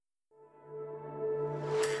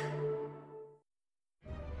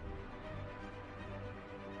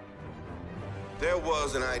There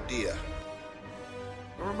was an idea.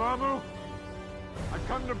 Dormammu, I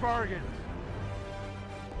come to bargain.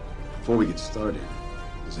 Before we get started,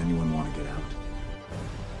 does anyone want to get out?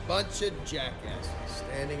 Bunch of jackasses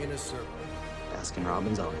standing in a circle. Baskin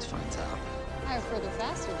Robbins always finds out. I prefer the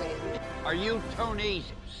faster baby. Are you Tony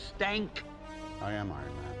Stank? I am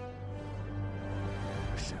Iron Man.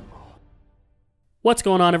 Assemble. What's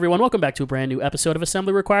going on, everyone? Welcome back to a brand new episode of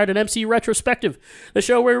Assembly Required, an MCU retrospective, the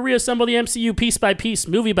show where we reassemble the MCU piece by piece,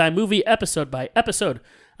 movie by movie, episode by episode.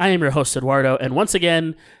 I am your host, Eduardo, and once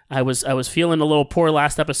again, I was feeling a little poor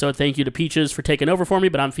last episode. Thank you to Peaches for taking over for me,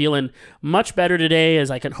 but I'm feeling much better today,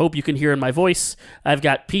 as I can hope you can hear in my voice. I've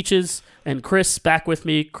got Peaches and Chris back with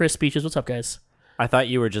me. Chris, Peaches, what's up, guys? I thought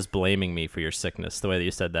you were just blaming me for your sickness, the way that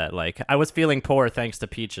you said that. Like, I was feeling poor thanks to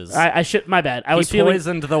Peaches. I should. My bad. I He was feeling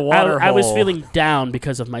poisoned the water I was hole. feeling down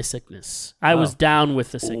because of my sickness. I was down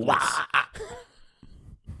with the sickness.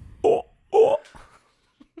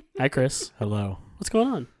 Hi, Chris. Hello. What's going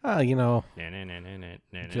on?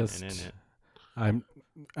 Just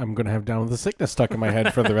I'm gonna have down with the sickness stuck in my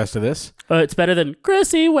head for the rest of this. It's better than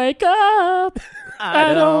Chrissy, wake up.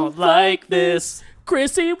 I don't like this.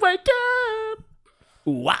 Chrissy, wake up.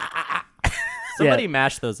 Somebody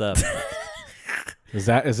mash those up. Is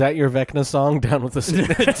that your Vecna song, Down with the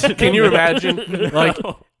Sickness? Can you imagine? Like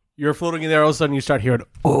you're floating in there, all of a sudden you start hearing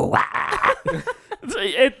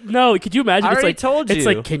No, could you imagine? I It's already like, told It's you.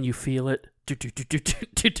 like, can you feel it?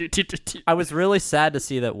 I was really sad to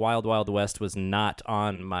see that Wild Wild West was not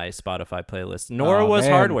on my Spotify playlist, nor Oh, was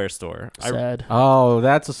man. Hardware Store. Sad. Oh,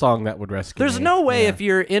 that's a song that would rescue There's me. no way Yeah. if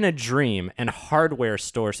you're in a dream and Hardware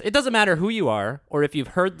Store, it doesn't matter who you are or if you've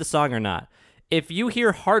heard the song or not. If you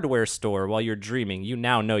hear Hardware Store while you're dreaming, you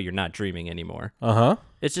now know you're not dreaming anymore. Uh-huh.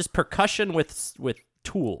 It's just percussion with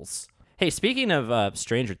tools. Hey, speaking of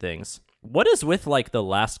Stranger Things, what is with like the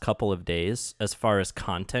last couple of days as far as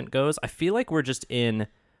content goes? I feel like we're just in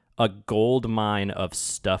a gold mine of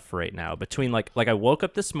stuff right now. Between like I woke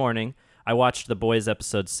up this morning, I watched The Boys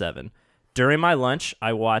episode 7. During my lunch,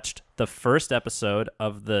 I watched the first episode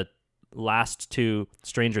of the last two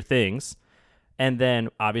Stranger Things, and then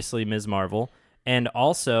obviously Ms. Marvel, and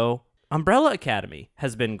also Umbrella Academy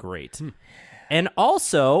has been great. And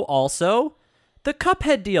also the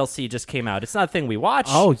Cuphead DLC just came out. It's not a thing we watch.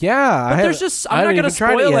 Oh yeah. But there's just, I'm not going to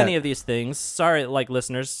spoil any of of these things. Sorry, like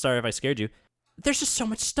listeners. Sorry if I scared you. There's just so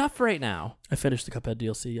much stuff right now. I finished the Cuphead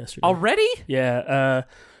DLC yesterday. Already? Yeah.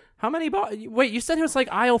 How many? Wait, you said it was like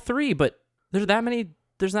aisle 3, but there's that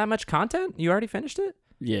much content? You already finished it?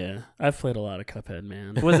 Yeah. I've played a lot of Cuphead,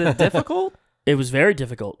 man. Was it difficult? It was very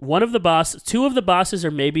difficult. Two of the bosses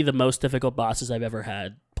are maybe the most difficult bosses I've ever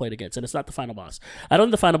had played against, and it's not the final boss. I don't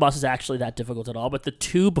think the final boss is actually that difficult at all, but the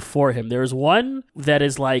two before him, there's one that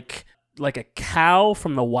is like a cow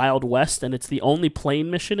from the Wild West, and it's the only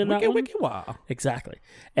plane mission in that one. Wiki, wow. Exactly.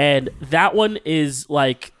 And that one is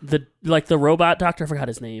like the robot doctor, I forgot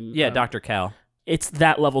his name. Yeah, Dr. Cal. It's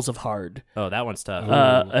that levels of hard. Oh, that one's tough.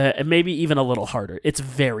 And maybe even a little harder. It's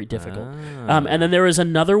very difficult. And then there is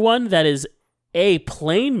another one that is a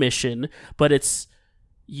plane mission, but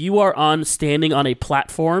you are standing on a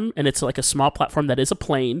platform, and it's like a small platform that is a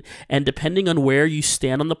plane, and depending on where you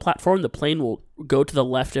stand on the platform, the plane will go to the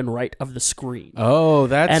left and right of the screen. Oh,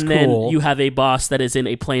 that's and cool. then you have a boss that is in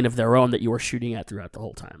a plane of their own that you are shooting at throughout the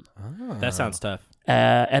whole time. That sounds tough.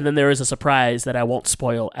 And then there is a surprise that I won't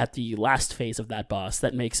spoil at the last phase of that boss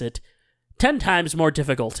that makes it 10 times more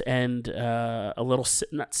difficult and a little,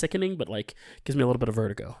 not sickening, but like gives me a little bit of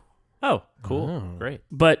vertigo. Oh, cool. Great.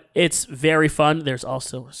 But it's very fun. There's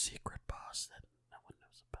also a secret boss that no one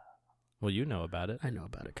knows about. Well, you know about it. I know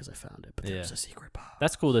about it because I found it, but Yeah. there's a secret boss.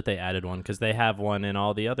 That's cool that they added one because they have one in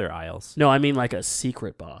all the other aisles. No, I mean like a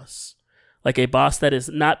secret boss. Like a boss that is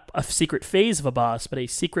not a secret phase of a boss, but a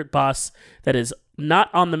secret boss that is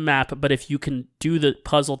not on the map, but if you can do the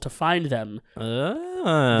puzzle to find them,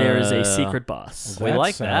 there is a secret boss. We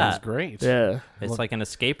like sounds that. great. Yeah. It's like an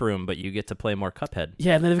escape room, but you get to play more Cuphead.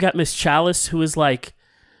 Yeah, and then they've got Miss Chalice, who is like,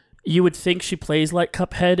 you would think she plays like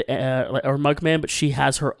Cuphead or Mugman, but she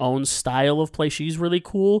has her own style of play. She's really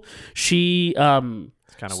cool. She It's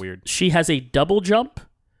kind of weird. She has a double jump,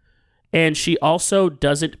 and she also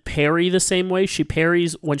doesn't parry the same way. She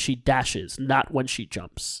parries when she dashes, not when she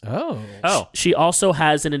jumps. Oh. She also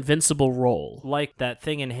has an invincible roll. Like that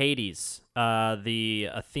thing in Hades, the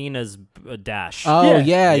Athena's dash. Oh,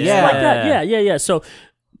 yeah. Like that. Yeah. So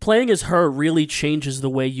playing as her really changes the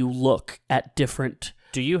way you look at different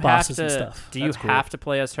Do you have bosses to? and stuff. Do you have to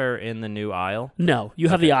play as her in the new aisle? No, you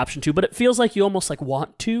have the option to, but it feels like you almost like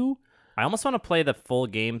want to. I almost want to play the full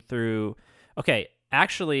game through. Okay,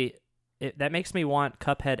 actually, that makes me want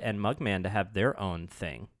Cuphead and Mugman to have their own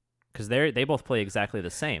thing, because they both play exactly the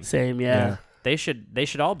same. Same, yeah. They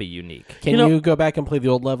should all be unique. Can you go back and play the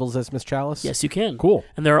old levels as Miss Chalice? Yes, you can. Cool.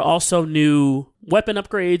 And there are also new weapon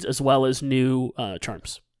upgrades as well as new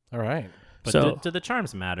charms. All right. But So- do the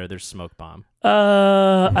charms matter? There's Smoke Bomb.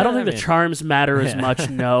 I don't think I the mean- charms matter as much,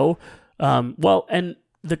 no. Well, and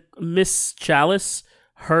the Miss Chalice,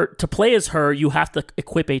 to play as her, you have to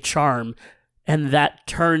equip a charm, and that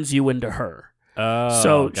turns you into her. Oh,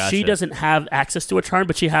 So gotcha. she doesn't have access to a charm,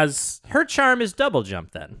 but she has, Her charm is double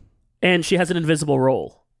jump then. and she has an invisible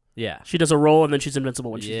roll. Yeah. She does a roll, and then she's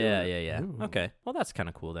invincible when she's doing Yeah, it. yeah. Okay. Well, that's kind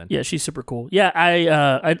of cool then. Yeah, she's super cool. Yeah,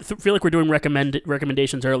 I feel like we're doing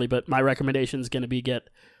recommendations early, but my recommendation is going to be get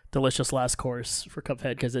Delicious Last Course for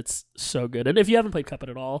Cuphead because it's so good. And if you haven't played Cuphead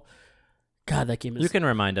at all, God, that game is... You can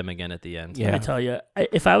remind him again at the end. Yeah. I tell you,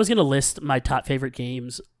 if I was going to list my top favorite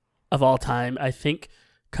games of all time, I think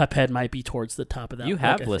Cuphead might be towards the top of that. You Like,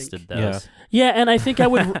 have I listed think. those. Yeah, and I think I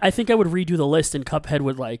would. I think I would redo the list, and Cuphead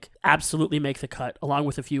would like absolutely make the cut, along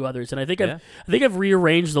with a few others. And I think I've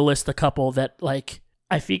rearranged the list a couple that like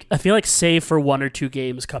I feel like save for one or two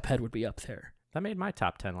games, Cuphead would be up there. That made my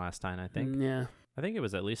top 10 last time, I think. Yeah, I think it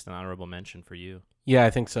was at least an honorable mention for you. Yeah, I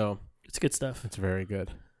think so. it's good stuff. It's very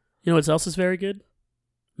good. You know what else is very good?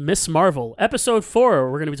 Miss Marvel, Episode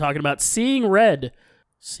 4. We're going to be talking about Seeing Red.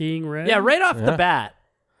 Seeing Red. Yeah, right off the Yeah. bat,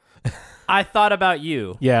 I thought about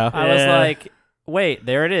you. Yeah. I was Yeah. like, wait,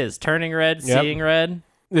 there it is. Turning red, Yep. seeing red.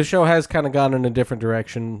 The show has kind of gone in a different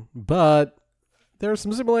direction, but there are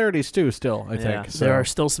some similarities too still, I Yeah. think. So, There are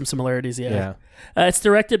still some similarities, yeah. It's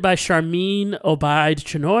directed by Sharmeen Obaid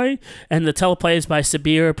Chinoy, and the teleplay is by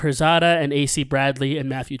Sabir Pirzada and A.C. Bradley and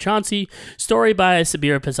Matthew Chauncey. Story by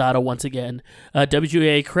Sabir Pirzada once again.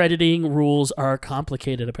 WGA crediting rules are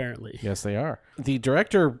complicated, apparently. Yes, they are. The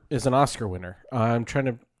director is an Oscar winner.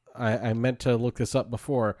 I meant to look this up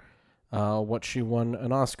before, what she won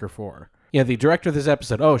an Oscar for. Yeah, the director of this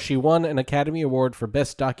episode. She won an Academy Award for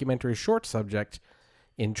Best Documentary Short Subject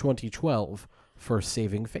in 2012 for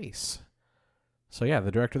Saving Face. So yeah,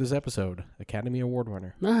 the director of this episode, Academy Award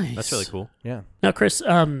winner. Nice. That's really cool. Yeah. Now, Chris,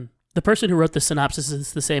 the person who wrote the synopsis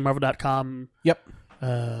is the same Marvel.com. Yep.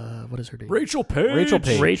 What is her name? Rachel Page. Rachel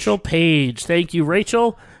Page. Rachel Page. Thank you,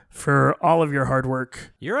 Rachel, for all of your hard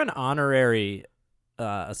work. You're an honorary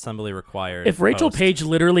assembly required. If Rachel host. Page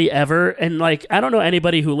literally ever, and like, I don't know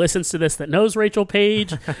anybody who listens to this that knows Rachel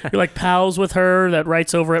Page, you're like pals with her that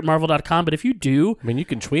writes over at Marvel.com, but if you do, I mean, you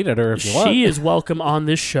can tweet at her if you want. she is welcome on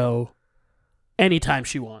this show anytime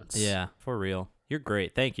she wants. Yeah, for real. You're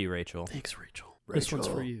great. Thank you, Rachel. Thanks, Rachel. This one's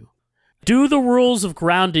for you. Do the rules of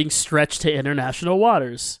grounding stretch to international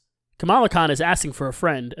waters? Kamala Khan is asking for a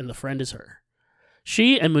friend, and the friend is her.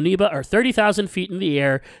 She and Muniba are 30,000 feet in the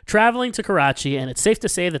air, traveling to Karachi, and it's safe to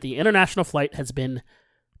say that the international flight has been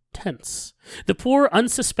tense. The poor,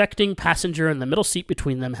 unsuspecting passenger in the middle seat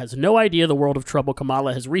between them has no idea the world of trouble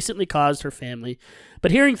Kamala has recently caused her family,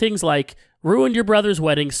 but hearing things like, ruined your brother's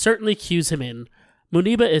wedding, certainly cues him in.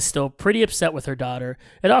 Muniba is still pretty upset with her daughter.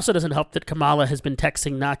 It also doesn't help that Kamala has been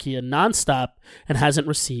texting Nakia nonstop and hasn't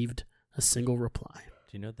received a single reply.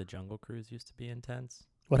 Do you know the Jungle Cruise used to be intense?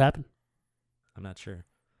 What happened? I'm not sure.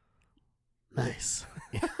 Nice.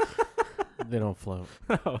 They don't float.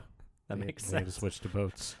 Oh, that They- makes they had to sense. switch to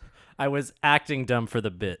boats. I was acting dumb for the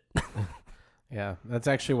bit. Yeah, that's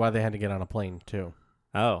actually why they had to get on a plane too.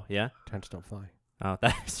 Oh, yeah? Tents don't fly. Oh,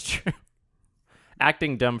 that is true.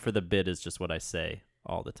 Acting dumb for the bit is just what I say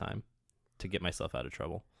all the time to get myself out of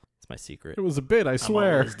trouble. It's my secret. It was a bit, I I'm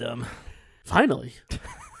swear. always dumb. Finally,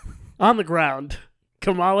 on the ground,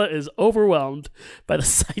 Kamala is overwhelmed by the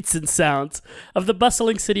sights and sounds of the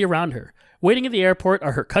bustling city around her. Waiting at the airport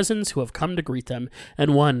are her cousins who have come to greet them,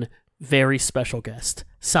 and one very special guest,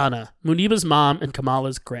 Sana, Muniba's mom and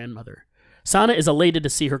Kamala's grandmother. Sana is elated to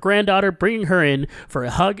see her granddaughter, bringing her in for a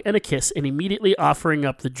hug and a kiss and immediately offering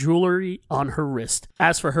up the jewelry on her wrist.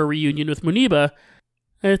 As for her reunion with Muniba,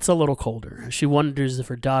 it's a little colder. She wonders if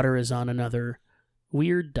her daughter is on another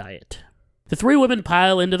weird diet. The three women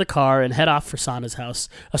pile into the car and head off for Sana's house,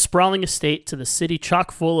 a sprawling estate to the city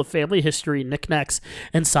chock full of family history, knickknacks,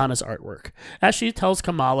 and Sana's artwork. As she tells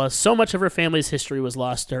Kamala, so much of her family's history was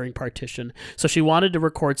lost during partition, so she wanted to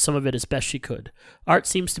record some of it as best she could. Art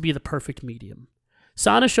seems to be the perfect medium.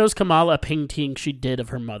 Sana shows Kamala a painting she did of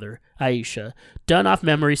her mother, Aisha, done off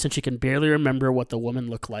memory since she can barely remember what the woman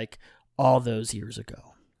looked like all those years ago.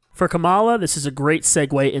 For Kamala, this is a great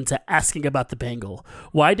segue into asking about the bangle.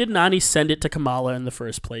 Why did Nani send it to Kamala in the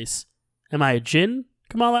first place? Am I a djinn?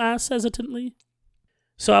 Kamala asks hesitantly.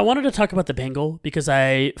 So I wanted to talk about the bangle because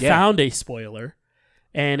I found a spoiler,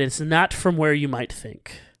 and it's not from where you might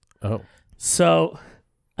think. Oh. So,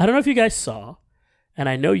 I don't know if you guys saw, and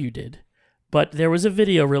I know you did, but there was a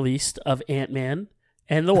video released of Ant-Man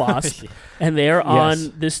and the Wasp, and they are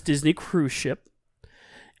on this Disney cruise ship,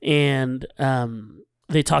 and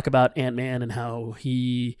they talk about Ant-Man and how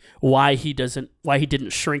why he didn't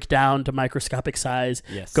shrink down to microscopic size,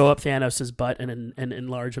 go up Thanos' butt and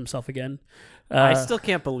enlarge himself again. I still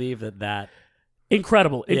can't believe that.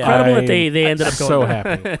 Incredible that they ended up going so there.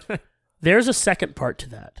 happy. There's a second part to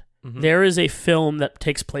that. Mm-hmm. There is a film that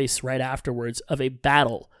takes place right afterwards of a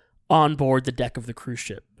battle on board the deck of the cruise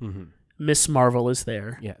ship. Mm-hmm. Miss Marvel is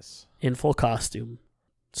there Yes. in full costume.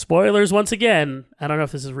 Spoilers once again. I don't know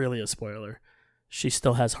if this is really a spoiler. She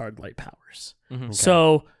still has hard light powers. Mm-hmm. Okay.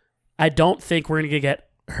 So I don't think we're going to get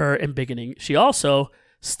her embiggening. She also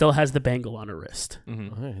still has the bangle on her wrist.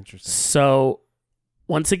 Mm-hmm. Oh, interesting. So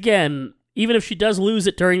once again, even if she does lose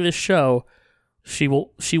it during this show, she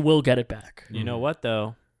will get it back. You know what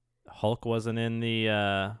though? Hulk was in the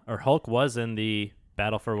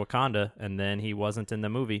Battle for Wakanda, and then he wasn't in the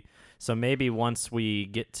movie. So maybe once we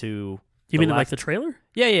get to You mean like the trailer?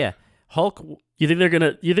 Yeah. Hulk. You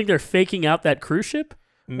think they're faking out that cruise ship?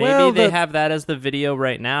 Maybe they have that as the video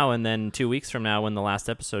right now, and then 2 weeks from now, when the last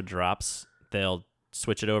episode drops, they'll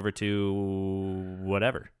switch it over to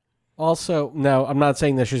whatever. Also, no, I'm not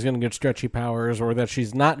saying that she's going to get stretchy powers or that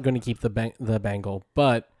she's not going to keep the bangle,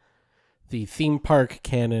 but the theme park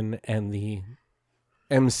canon and the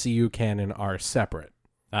MCU canon are separate.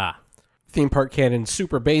 Theme park canon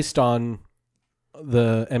super based on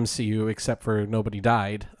the MCU, except for nobody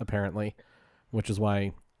died, apparently, which is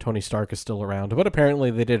why Tony Stark is still around. But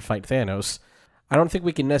apparently they did fight Thanos. I don't think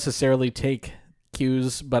we can necessarily take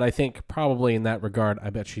cues, but I think probably in that regard, I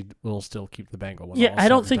bet she will still keep the bangle. When Yeah, all I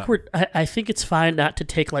don't said think and we're. done. I think it's fine not to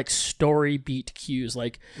take like story beat cues.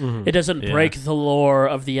 Like Mhm. it doesn't Yeah. break the lore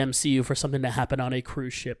of the MCU for something to happen on a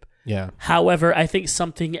cruise ship. Yeah. However, I think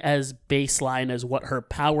something as baseline as what her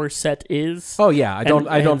power set is. Oh yeah, I don't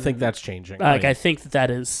And- think that's changing. Like I think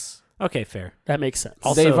that is Okay, fair. that makes sense.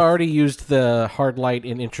 Also- They've already used the hard light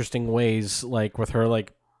in interesting ways, like with her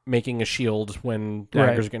like making a shield when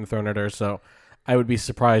daggers are getting thrown at her. So I would be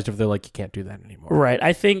surprised if they're like, you can't do that anymore. Right.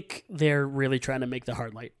 I think they're really trying to make the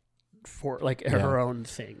hard light for like Yeah. her own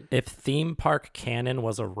thing. If theme park canon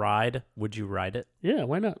was a ride, would you ride it? Yeah,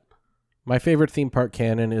 why not? My favorite theme park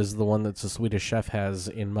canon is the one that the Swedish Chef has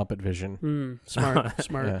in Muppet Vision. Smart.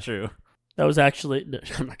 Yeah. True. That was actually no,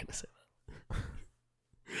 I'm not going to say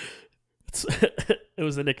that. It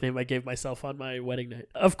was a nickname I gave myself on my wedding night.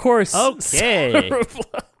 Of course. Okay. Sana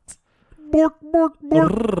replies.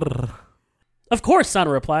 Of course, Sana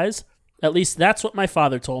replies. At least that's what my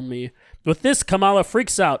father told me. With this, Kamala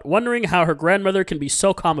freaks out, wondering how her grandmother can be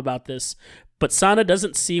so calm about this. But Sana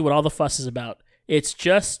doesn't see what all the fuss is about. It's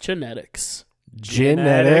just genetics.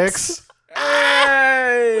 Genetics.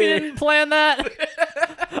 We didn't plan that.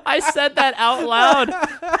 I said that out loud.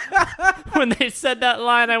 When they said that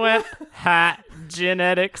line, I went, ha,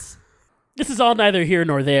 genetics. This is all neither here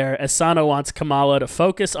nor there, as Sana wants Kamala to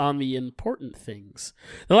focus on the important things.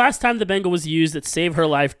 The last time the bangle was used, it saved her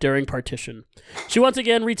life during partition. She once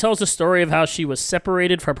again retells the story of how she was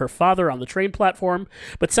separated from her father on the train platform,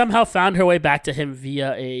 but somehow found her way back to him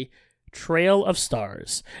via a trail of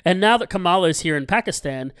stars. And now that Kamala is here in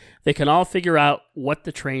Pakistan, they can all figure out what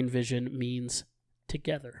the train vision means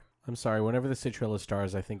together. I'm sorry, whenever they say Trail of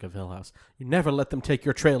Stars, I think of Hill House. You never let them take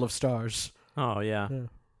your Trail of Stars. Oh, yeah. Yeah.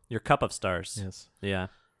 Your cup of stars. Yes. Yeah.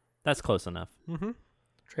 That's close enough. Mm-hmm.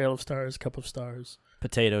 Trail of stars, cup of stars,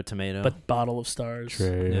 Potato, tomato. but bottle of stars,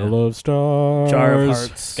 Trail of Stars. jar of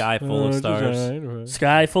hearts, Sky full of stars.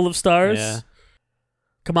 sky full of stars. Yeah.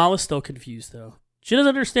 Kamala's still confused, though. She doesn't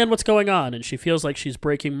understand what's going on, and she feels like she's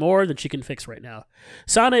breaking more than she can fix right now.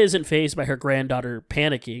 Sana isn't fazed by her granddaughter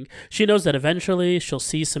panicking. She knows that eventually she'll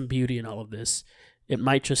see some beauty in all of this. It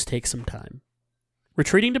might just take some time.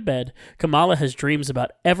 Retreating to bed, Kamala has dreams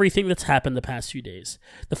about everything that's happened the past few days.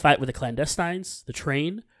 The fight with the clandestines, the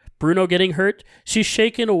train, Bruno getting hurt. She's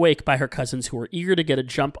shaken awake by her cousins who are eager to get a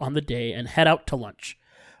jump on the day and head out to lunch.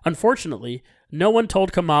 Unfortunately, no one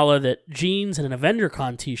told Kamala that jeans and an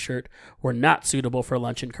AvengerCon t-shirt were not suitable for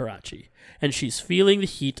lunch in Karachi, and she's feeling the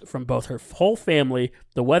heat from both her whole family,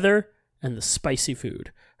 the weather, and the spicy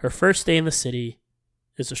food. Her first day in the city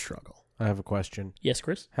is a struggle. I have a question. Yes,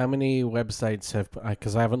 Chris? How many websites have,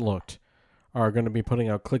 because I haven't looked, are going to be putting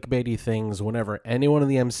out clickbaity things whenever anyone in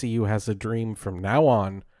the MCU has a dream from now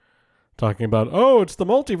on, talking about, oh, it's the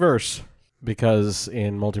multiverse? Because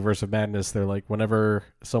in Multiverse of Madness, they're like, whenever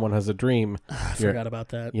someone has a dream, I forgot about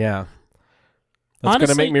that. yeah. That's going to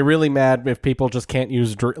Honestly- make me really mad if people just can't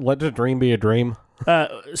use, let the dream be a dream.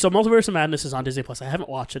 So Multiverse of Madness is on Disney Plus. I haven't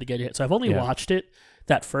watched it again yet, so I've only watched it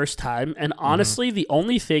that first time. And honestly, the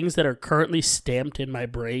only things that are currently stamped in my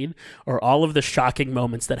brain are all of the shocking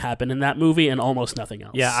moments that happen in that movie and almost nothing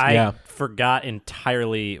else. Yeah, I forgot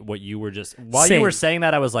entirely what you were just... While you were saying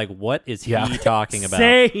that, I was like, what is he talking about?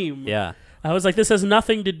 Same. Yeah. I was like, this has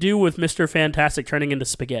nothing to do with Mr. Fantastic turning into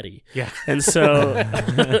spaghetti. Yeah. And so...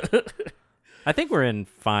 I think we're in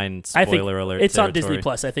fine spoiler alert it's on territory. Disney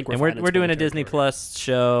Plus. I think we're and fine. we're doing a Disney Plus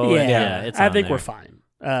show. Yeah, it's I on think there. we're fine.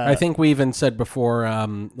 I think we even said before,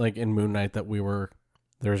 like in Moon Knight, that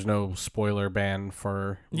there's no spoiler ban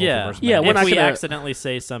for Multiverse of Yeah, Madness. we're not if we gonna- accidentally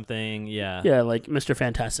say something, Yeah, like Mr.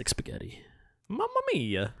 Fantastic spaghetti. Mamma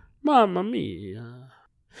mia. Mamma mia.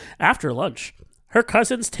 After lunch, her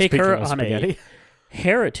cousins take Speaking her of on spaghetti. a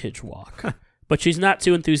heritage walk, but she's not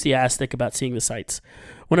too enthusiastic about seeing the sights.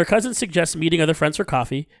 When her cousin suggests meeting other friends for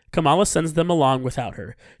coffee, Kamala sends them along without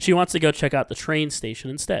her. She wants to go check out the train station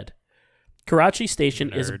instead. Karachi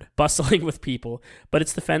Station is bustling with people, but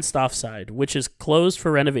it's the fenced-off side, which is closed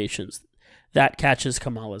for renovations. That catches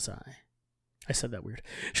Kamala's eye. I said that weird.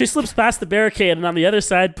 She slips past the barricade and on the other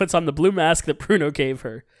side puts on the blue mask that Bruno gave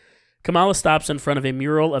her. Kamala stops in front of a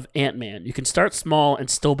mural of Ant-Man. You can start small and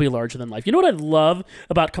still be larger than life. You know what I love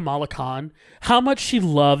about Kamala Khan? How much she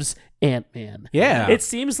loves Ant-Man. Yeah. It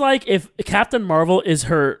seems like if Captain Marvel is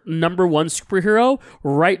her number one superhero,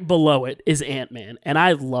 right below it is Ant-Man. And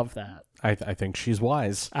I love that. I think she's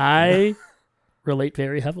wise. I relate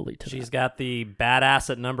very heavily to She's that. got the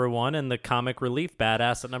badass at number 1 and the comic relief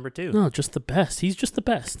badass at number 2. No, just the best. He's just the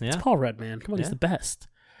best. Yeah. It's Paul Rudd, man. Come on, he's Yeah. the best.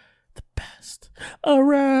 The best.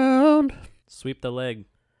 Around. Sweep the leg.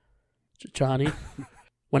 Johnny.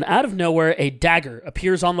 When out of nowhere, a dagger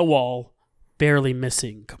appears on the wall, barely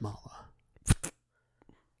missing Kamala.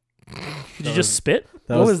 Did you just spit?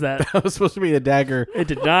 What was that? That was supposed to be a dagger. It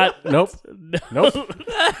did not. Nope. No. Nope.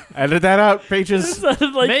 Edit that out, Pages.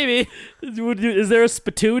 Sounded like, Maybe. is there a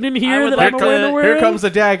spittoon in here would that like I'm to- unaware Here of? comes the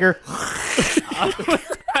dagger.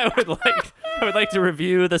 I would like to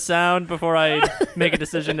review the sound before I make a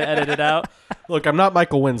decision to edit it out. Look, I'm not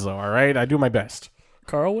Michael Winslow, all right? I do my best.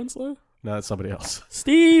 Carl Winslow? No, that's somebody else.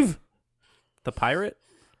 Steve! The pirate?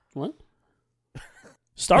 What?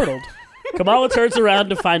 Startled, Kamala turns around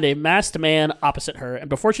to find a masked man opposite her, and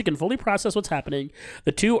before she can fully process what's happening,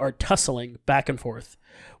 the two are tussling back and forth.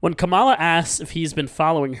 When Kamala asks if he's been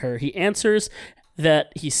following her, he answers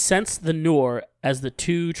that he sensed the Noor as the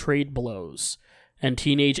two trade blows and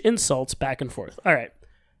teenage insults back and forth. All right.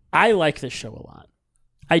 I like this show a lot.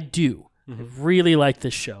 I do. I really like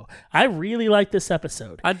this show. I really like this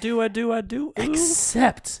episode. I do.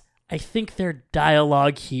 Except, I think their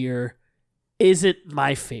dialogue here isn't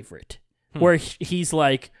my favorite. Where he's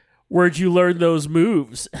like, where'd you learn those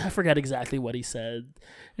moves? I forgot exactly what he said.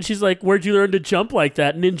 And she's like, where'd you learn to jump like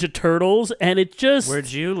that? Ninja Turtles? And it just... Where'd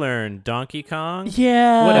you learn? Donkey Kong?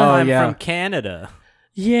 Yeah. What if I'm yeah. from Canada?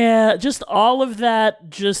 Yeah, just all of that,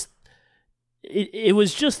 just... It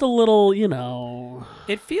was just a little, you know...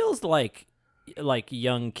 It feels like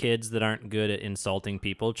young kids that aren't good at insulting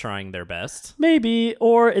people trying their best. Maybe,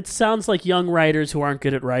 or it sounds like young writers who aren't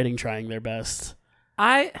good at writing trying their best.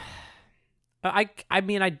 I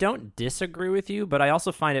mean, I don't disagree with you, but I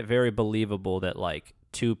also find it very believable that like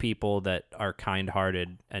two people that are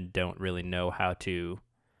kind-hearted and don't really know how to...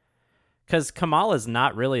 Because Kamala's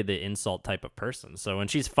not really the insult type of person. So when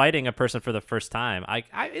she's fighting a person for the first time,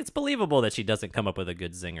 it's believable that she doesn't come up with a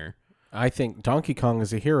good zinger. I think Donkey Kong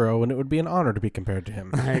is a hero, and it would be an honor to be compared to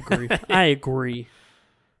him. I agree. I agree.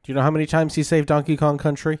 Do you know how many times he saved Donkey Kong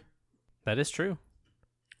Country? That is true.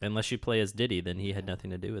 Unless you play as Diddy, then he had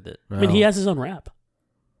nothing to do with it. I mean, he has his own rap.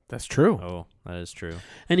 That's true. Oh, that is true.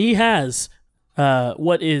 And he has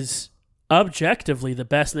what is objectively the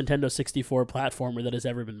best Nintendo 64 platformer that has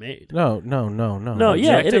ever been made. No. No,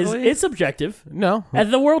 yeah, it is. Objectively? It's objective. No.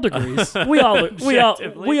 And the world agrees. We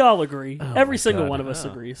all agree. Every my single God. one of us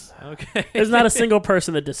agrees. Okay. There's not a single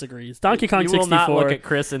person that disagrees. Donkey Kong You 64 will not look at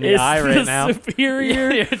Chris in the is eye right the now.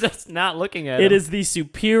 superior. You're just not looking at It him. is the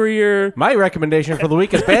superior. My recommendation for the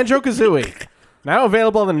week is Banjo-Kazooie. Now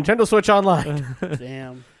available on the Nintendo Switch Online.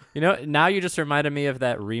 Damn. You know, now you just reminded me of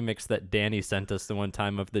that remix that Danny sent us the one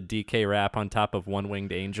time of the DK rap on top of One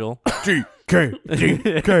Winged Angel.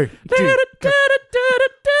 DK.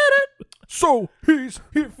 So he's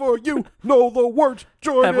here for you. Know the words.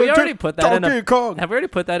 Join Have we into already put that in Donkey a Kong. Have we already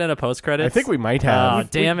put that in a post credits? I think we might have. Oh,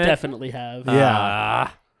 damn We it. definitely have. Yeah.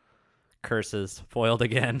 Curses. Foiled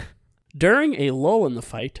again. During a lull in the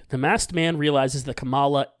fight, the masked man realizes that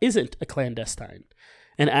Kamala isn't a clandestine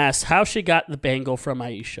and asks how she got the bangle from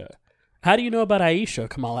Aisha. How do you know about Aisha?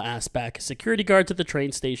 Kamala asks back as security guards at the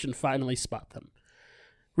train station finally spot them.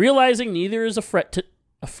 Realizing neither is a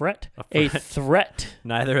threat.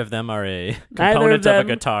 Neither of them are a Neither component of a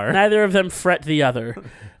guitar. Neither of them fret the other.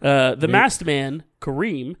 The masked man,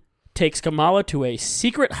 Kareem, takes Kamala to a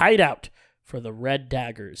secret hideout for the Red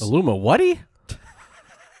Daggers. Illuma whaty?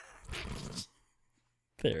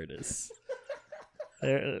 There it is.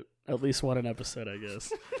 There, at least one an episode, I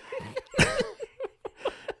guess.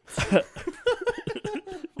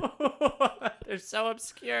 They're so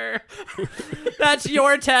obscure. That's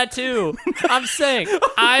your tattoo. I'm saying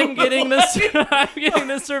I'm getting this. I'm getting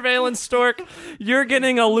the surveillance stork. You're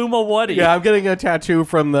getting a Luma Wuddy. Yeah, I'm getting a tattoo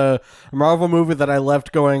from the Marvel movie that I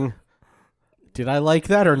left going, did I like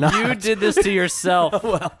that or not? You did this to yourself.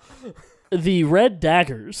 Well, The Red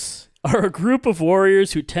Daggers are a group of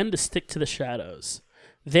warriors who tend to stick to the shadows.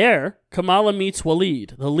 There, Kamala meets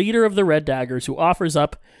Waleed, the leader of the Red Daggers, who offers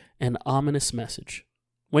up an ominous message.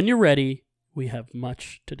 When you're ready, we have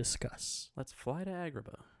much to discuss. Let's fly to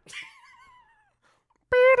Agrabah.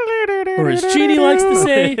 Or as Genie likes to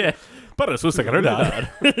say, Para su seguridad.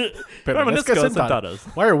 Permanezca sentados.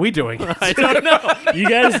 Why are we doing it? I don't know. you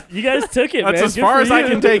guys took it, That's man. as Good far for as I you.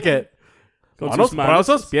 can take it. Con Manos, sus manos.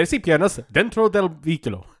 brazos, pies y piernas dentro del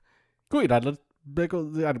vehículo. Cuidado,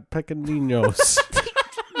 pequeños.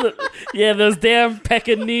 Yeah, those damn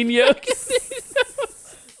pequeños.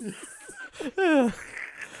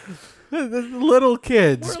 The little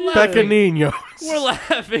kids, We're laughing. pequeños. We're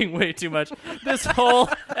laughing way too much. This whole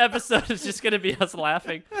episode is just going to be us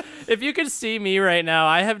laughing. If you could see me right now,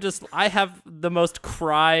 I have the most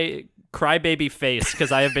crybaby face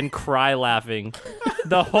because I have been cry laughing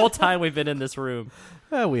the whole time we've been in this room.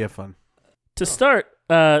 We have fun. To start,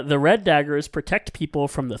 the Red Daggers protect people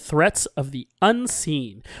from the threats of the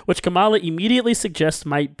unseen, which Kamala immediately suggests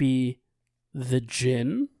might be the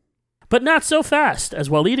Jinn. But not so fast. As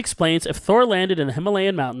Waleed explains, if Thor landed in the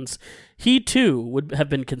Himalayan mountains, he too would have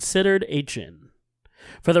been considered a Jinn.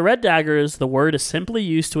 For the Red Daggers, the word is simply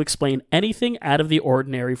used to explain anything out of the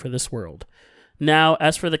ordinary for this world. Now,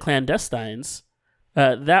 as for the clandestines,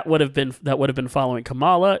 that would have been following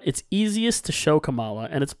Kamala. It's easiest to show Kamala,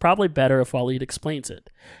 and it's probably better if Waleed explains it,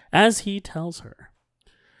 as he tells her.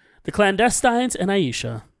 The clandestines and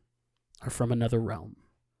Aisha are from another realm.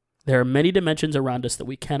 There are many dimensions around us that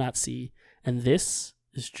we cannot see, and this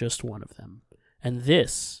is just one of them. And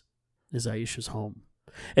this is Aisha's home.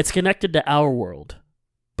 It's connected to our world,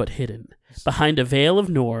 but hidden, behind a veil of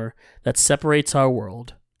Noor that separates our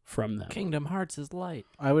world from them. Kingdom Hearts is light.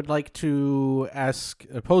 I would like to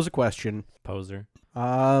pose a question. Poser.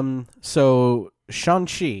 So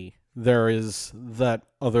Shang-Chi, there is that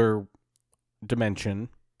other dimension.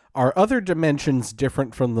 Are other dimensions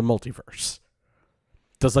different from the multiverse?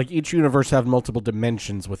 Does each universe have multiple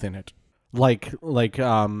dimensions within it? Like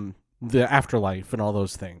the afterlife and all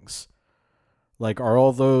those things? Are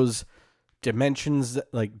all those dimensions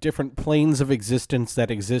different planes of existence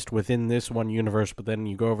that exist within this one universe, but then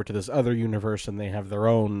you go over to this other universe and they have their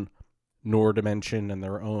own Noor dimension and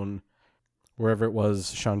their own wherever it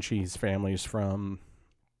was Shang-Chi's family's from?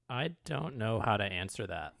 I don't know how to answer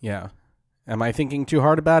that. Yeah. Am I thinking too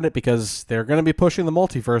hard about it? Because they're going to be pushing the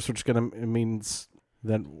multiverse, which means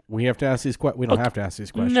that we have to ask these questions. We don't have to ask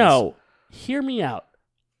these questions. No. Hear me out.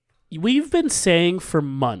 We've been saying for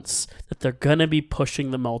months that they're going to be pushing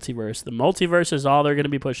the multiverse. The multiverse is all they're going to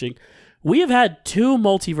be pushing. We have had 2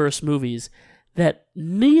 multiverse movies that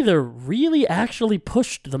neither really actually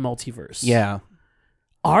pushed the multiverse. Yeah.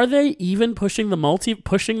 Are they even pushing the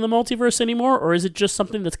multiverse anymore, or is it just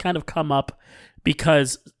something that's kind of come up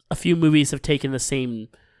because a few movies have taken the same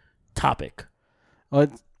topic? Well,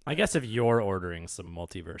 I guess if you're ordering some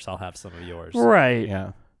multiverse, I'll have some of yours. Right.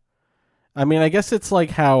 yeah. I mean, I guess it's like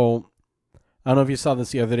how, I don't know if you saw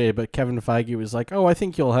this the other day, but Kevin Feige was like, oh, I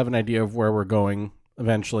think you'll have an idea of where we're going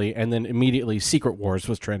eventually. And then immediately Secret Wars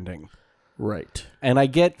was trending. Right. And I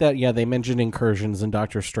get that, yeah, they mentioned incursions in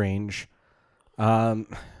Doctor Strange. I'll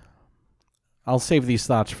save these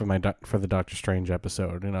thoughts for the Doctor Strange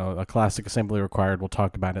episode. A classic assembly required. We'll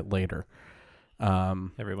talk about it later.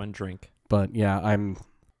 Everyone drink. But yeah, I'm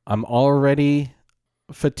already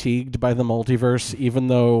fatigued by the multiverse, even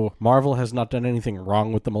though Marvel has not done anything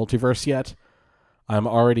wrong with the multiverse yet. I'm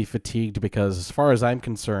already fatigued because, as far as I'm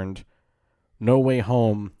concerned, No Way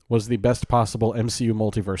Home was the best possible MCU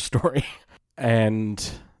multiverse story. And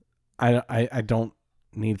I don't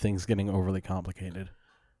need things getting overly complicated.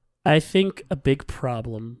 I think a big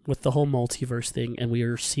problem with the whole multiverse thing, and we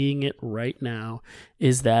are seeing it right now,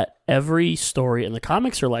 is that every story, and the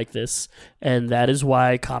comics are like this, and that is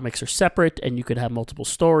why comics are separate, and you could have multiple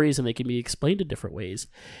stories, and they can be explained in different ways,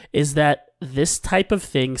 is that this type of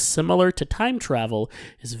thing, similar to time travel,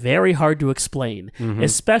 is very hard to explain,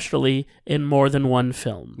 especially in more than one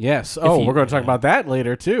film. Yes. Oh, we're going to talk about that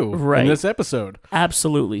later, too, in this episode.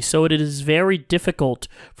 Absolutely. So it is very difficult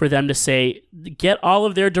for them to say, get all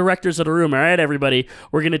of their directors in a room. All right, everybody,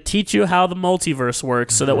 we're going to teach you how the multiverse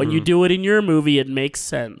works so that when you do it in your movie, it makes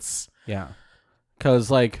sense. Yeah. Because,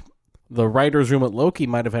 like, the writer's room at Loki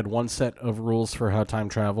might have had one set of rules for how time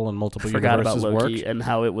travel and multiple universes about Loki worked. And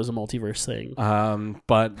how it was a multiverse thing.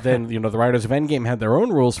 But then, the writers of Endgame had their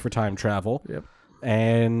own rules for time travel. Yep.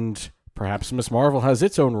 And perhaps Ms. Marvel has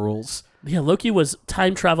its own rules. Yeah, Loki was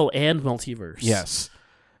time travel and multiverse. Yes.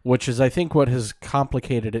 Which is, I think, what has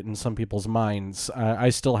complicated it in some people's minds. I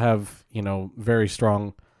still have, very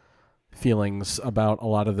strong feelings about a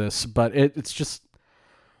lot of this. But it's just,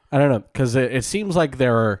 I don't know, because it seems like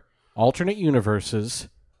there are alternate universes,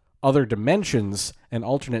 other dimensions, and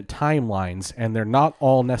alternate timelines, and they're not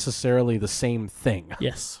all necessarily the same thing.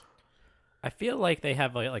 Yes. I feel like they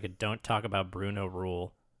have like a don't talk about Bruno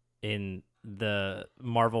rule in the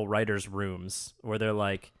Marvel writers' rooms, where they're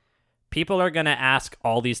like, people are going to ask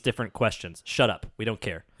all these different questions. Shut up. We don't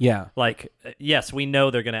care. Yeah. Like, yes, we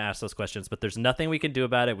know they're going to ask those questions, but there's nothing we can do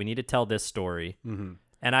about it. We need to tell this story. Mm-hmm.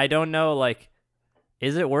 And I don't know, like,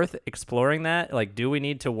 is it worth exploring that? Like, do we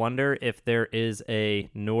need to wonder if there is a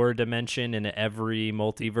Noor dimension in every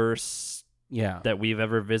multiverse that we've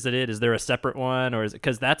ever visited? Is there a separate one? Or is it,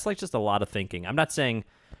 because that's like just a lot of thinking. I'm not saying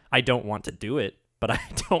I don't want to do it, but I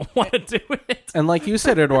don't want to do it. And like you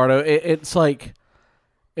said, Eduardo, it's like,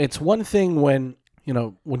 it's one thing when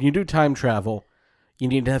you do time travel, you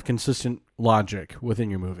need to have consistent logic within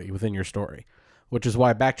your movie, within your story, which is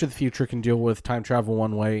why Back to the Future can deal with time travel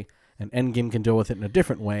one way, and Endgame can deal with it in a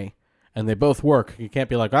different way, and they both work. You can't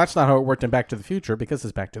be like, that's not how it worked in Back to the Future, because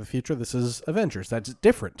it's Back to the Future, this is Avengers. That's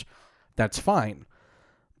different. That's fine.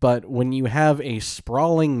 But when you have a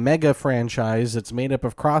sprawling mega franchise that's made up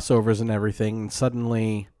of crossovers and everything, and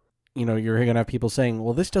suddenly, you're going to have people saying,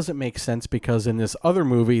 well, this doesn't make sense because in this other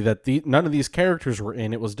movie that none of these characters were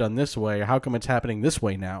in, it was done this way. How come it's happening this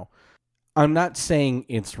way now? I'm not saying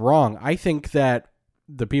it's wrong. I think that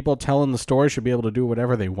the people telling the story should be able to do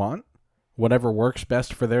whatever they want. Whatever works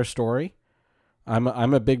best for their story. I'm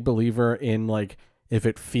a big believer in, like, if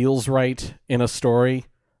it feels right in a story,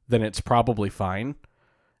 then it's probably fine.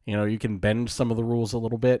 You can bend some of the rules a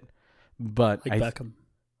little bit, but like Beckham.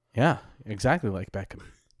 Yeah, exactly like Beckham.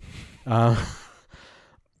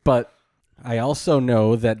 But I also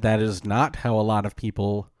know that is not how a lot of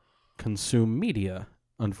people consume media,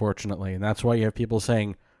 unfortunately, and that's why you have people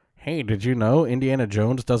saying, "Hey, did you know Indiana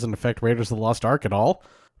Jones doesn't affect Raiders of the Lost Ark at all?"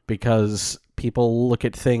 Because people look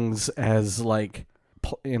at things as like,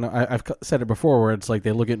 I've said it before, where it's like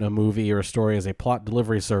they look at a movie or a story as a plot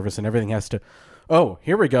delivery service, and everything has to, oh,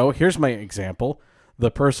 here we go. Here's my example.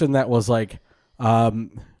 The person that was like, Last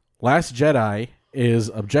Jedi is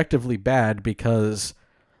objectively bad because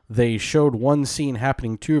they showed one scene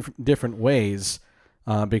happening two different ways,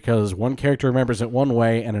 because one character remembers it one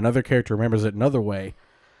way and another character remembers it another way,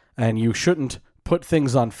 and you shouldn't put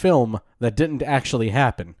things on film that didn't actually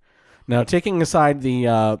happen. Now, taking aside the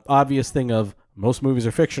obvious thing of most movies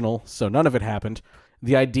are fictional, so none of it happened,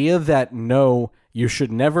 the idea that no, you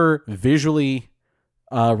should never visually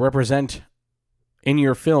represent in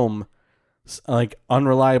your film like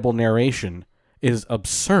unreliable narration is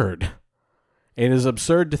absurd. It is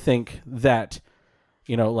absurd to think that,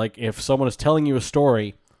 like if someone is telling you a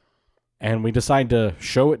story and we decide to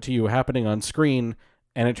show it to you happening on screen,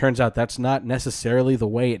 and it turns out that's not necessarily the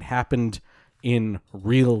way it happened in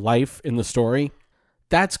real life in the story,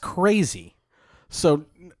 that's crazy. So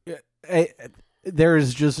there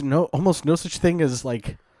is just almost no such thing as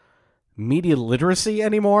like media literacy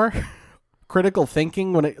anymore. Critical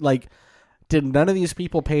thinking, when it like, did none of these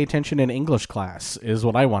people pay attention in English class is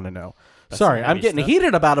what I want to know. That's sorry, I'm getting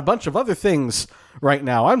heated about a bunch of other things right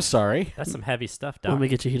now. I'm sorry. That's some heavy stuff, Doc. Let me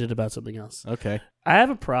get you heated about something else. Okay. I have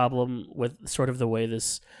a problem with sort of the way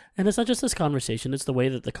this, and it's not just this conversation, it's the way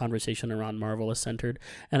that the conversation around Marvel is centered,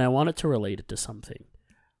 and I want it to relate it to something.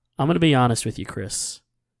 I'm going to be honest with you, Chris.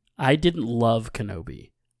 I didn't love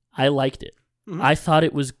Kenobi. I liked it. Mm-hmm. I thought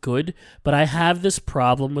it was good, but I have this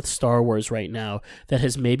problem with Star Wars right now that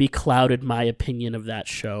has maybe clouded my opinion of that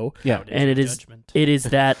show. Yeah, and it is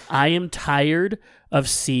that I am tired of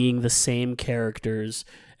seeing the same characters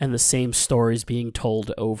and the same stories being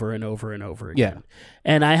told over and over and over again. Yeah.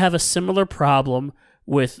 And I have a similar problem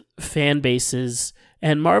with fan bases,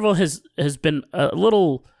 and Marvel has been a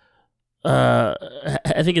little, I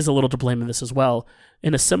think is a little to blame in this as well.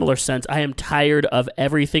 In a similar sense, I am tired of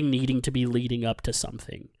everything needing to be leading up to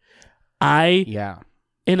something. I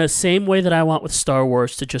in the same way that I want with Star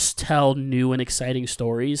Wars to just tell new and exciting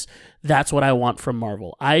stories, that's what I want from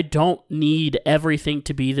Marvel. I don't need everything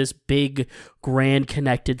to be this big, grand,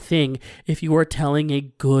 connected thing if you are telling a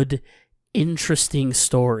good, interesting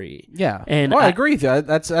story. Yeah, and I agree with you.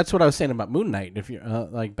 That's what I was saying about Moon Knight. If you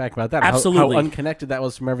like back about that, absolutely how unconnected that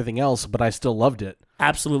was from everything else, but I still loved it.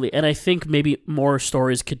 Absolutely, and I think maybe more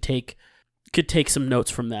stories could take some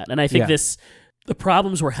notes from that. And I think the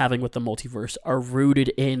problems we're having with the multiverse are rooted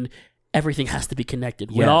in everything has to be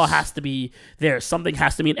connected. It all has to be there. Something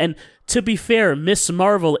has to be. And to be fair, Miss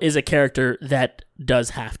Marvel is a character that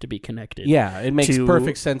does have to be connected. Yeah, it makes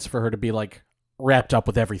perfect sense for her to be like wrapped up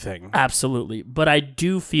with everything. Absolutely. But I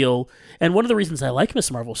do feel, and one of the reasons I like Miss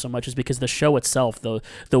Marvel so much is because the show itself,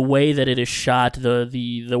 the way that it is shot,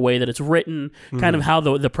 the way that it's written, kind of how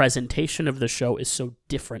the presentation of the show is so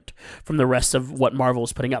different from the rest of what Marvel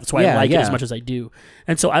is putting out. That's why I like it as much as I do.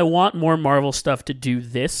 And so I want more Marvel stuff to do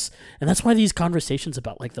this, and that's why these conversations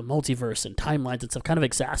about like the multiverse and timelines and stuff kind of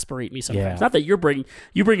exasperate me sometimes. Not that you bring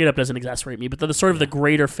it up doesn't exasperate me, but the sort of the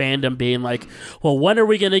greater fandom being like, well, when are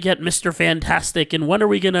we going to get Mr. Fantastic? And when are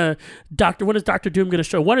we gonna when is Doctor Doom gonna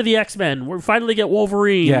show? When are the X-Men? We're finally get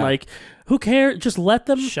Wolverine. Yeah. Like, who cares? Just let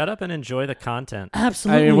them shut up and enjoy the content.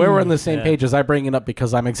 Absolutely. I mean, we're on the same page as I bring it up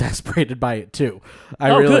because I'm exasperated by it too.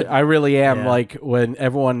 I really am. Like when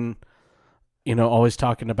everyone, always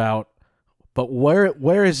talking about, but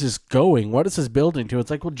where is this going? What is this building to?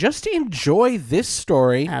 It's like, well, just enjoy this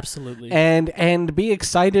story. Absolutely. And be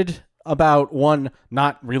excited about one,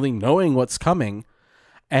 not really knowing what's coming.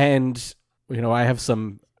 And, I have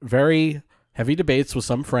some very heavy debates with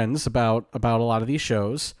some friends about a lot of these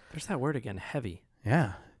shows. There's that word again, heavy.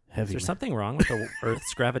 Yeah, heavy. Is there something wrong with the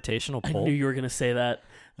Earth's gravitational pull? I knew you were going to say that.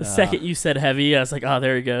 The second you said heavy, I was like, oh,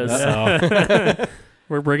 there he goes.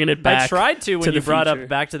 We're bringing it back. I tried to when you brought future. up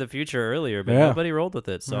Back to the Future earlier, but nobody rolled with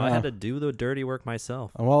it, so I had to do the dirty work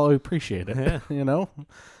myself. Well, I appreciate it.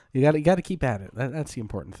 You got to keep at it. That's the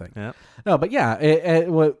important thing. Yeah. No, but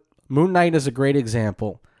Moon Knight is a great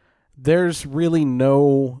example. There's really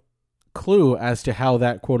no clue as to how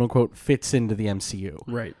that quote unquote fits into the MCU.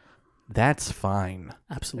 Right. That's fine.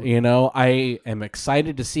 Absolutely. I am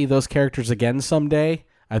excited to see those characters again someday.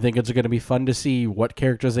 I think it's going to be fun to see what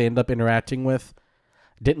characters they end up interacting with.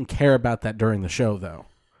 Didn't care about that during the show, though.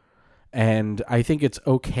 And I think it's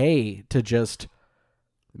okay to just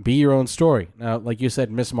be your own story. Now, like you said,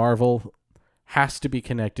 Miss Marvel has to be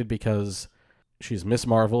connected because she's Miss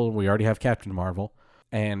Marvel. We already have Captain Marvel.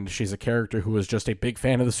 And she's a character who is just a big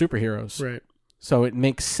fan of the superheroes. Right. So it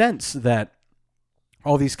makes sense that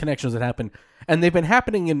all these connections that happen, and they've been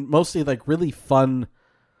happening in mostly like really funny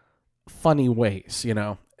ways,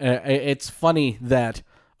 It's funny that,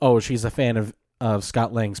 she's a fan of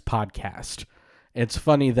Scott Lang's podcast. It's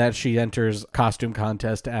funny that she enters costume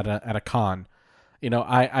contest at a con.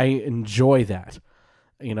 I enjoy that.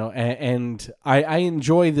 And I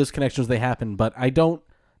enjoy those connections they happen, but I don't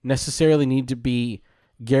necessarily need to be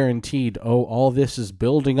guaranteed, all this is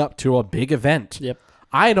building up to a big event. Yep.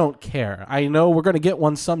 I don't care. I know we're going to get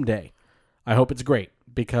one someday. I hope it's great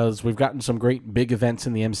because we've gotten some great big events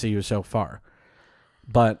in the MCU so far.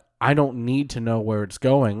 But I don't need to know where it's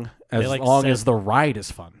going as long as the ride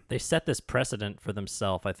is fun. They set this precedent for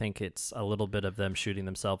themselves. I think it's a little bit of them shooting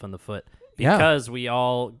themselves in the foot because we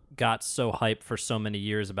all got so hyped for so many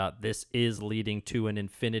years about this is leading to an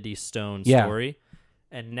Infinity Stone story.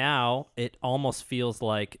 And now it almost feels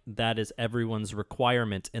like that is everyone's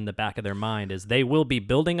requirement in the back of their mind is they will be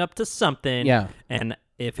building up to something. Yeah. And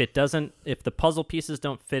if the puzzle pieces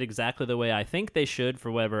don't fit exactly the way I think they should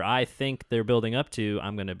for whatever I think they're building up to,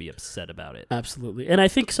 I'm going to be upset about it. Absolutely. And I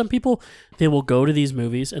think some people, they will go to these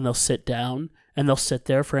movies and they'll sit down and they'll sit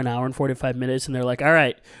there for an hour and 45 minutes and they're like, all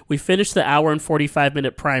right, we finished the hour and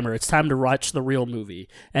 45-minute primer. It's time to watch the real movie.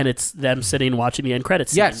 And it's them sitting watching the end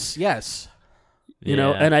credits scene. Yes.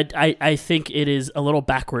 And I think it is a little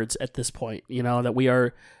backwards at this point, that we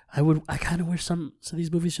are, I kind of wish some of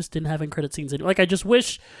these movies just didn't have end credit scenes. Like, I just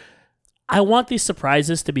wish, I want these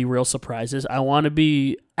surprises to be real surprises. I want to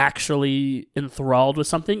be actually enthralled with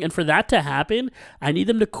something. And for that to happen, I need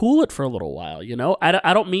them to cool it for a little while,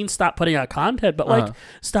 I don't mean stop putting out content, but like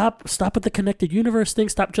stop with the connected universe thing.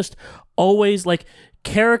 Stop just always like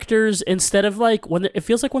characters instead of like it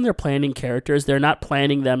feels like when they're planning characters, they're not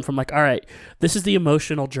planning them from like, all right, this is the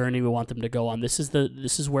emotional journey we want them to go on. This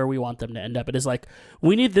is where we want them to end up. It is like,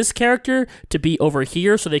 we need this character to be over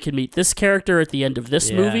here so they can meet this character at the end of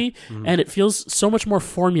this movie. Mm-hmm. And it feels so much more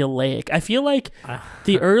formulaic. I feel like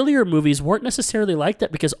the earlier movies weren't necessarily like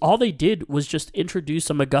that because all they did was just introduce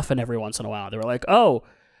a MacGuffin every once in a while. They were like, oh,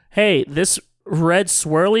 hey, this red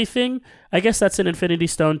swirly thing, I guess that's an Infinity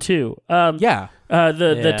Stone too.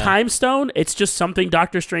 The Time Stone, it's just something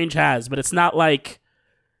Doctor Strange has, but it's not like,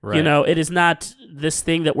 it is not this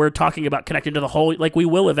thing that we're talking about connecting to the whole, like we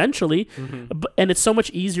will eventually, and it's so much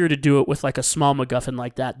easier to do it with like a small MacGuffin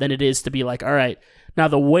like that than it is to be like, all right, now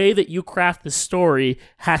the way that you craft the story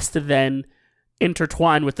has to then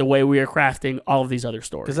intertwine with the way we are crafting all of these other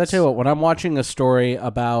stories. Because I tell you what, when I'm watching a story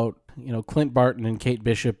about, Clint Barton and Kate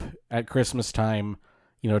Bishop at Christmas time,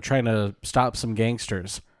 trying to stop some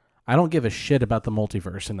gangsters, I don't give a shit about the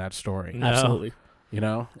multiverse in that story. No. Absolutely.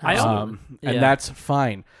 And that's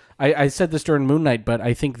fine. I said this during Moon Knight, but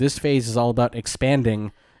I think this phase is all about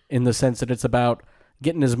expanding in the sense that it's about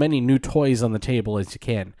getting as many new toys on the table as you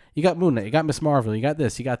can. You got Moon Knight, you got Miss Marvel, you got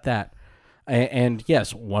this, you got that. And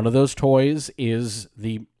yes, one of those toys is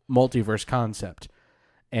the multiverse concept.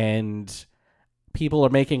 And people are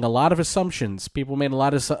making a lot of assumptions. People made a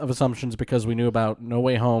lot of assumptions because we knew about No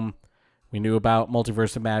Way Home, we knew about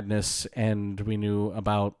Multiverse of Madness, and we knew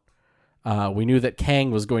that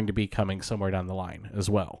Kang was going to be coming somewhere down the line as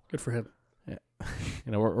well. Good for him. Yeah.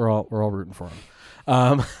 We're all rooting for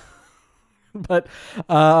him. But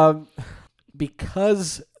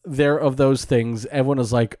because they're of those things, everyone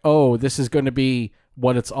is like, oh, this is going to be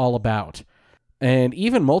what it's all about. And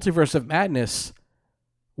even Multiverse of Madness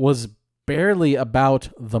was barely about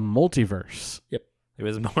the multiverse. Yep. It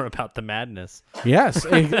was more about the madness. Yes.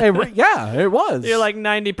 It was. You're like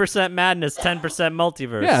 90% madness, 10%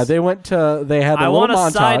 multiverse. Yeah, they had a I little want a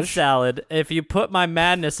montage. side salad. If you put my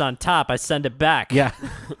madness on top, I send it back. Yeah.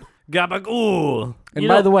 Gabagool. And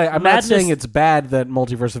by the way, I'm not saying it's bad that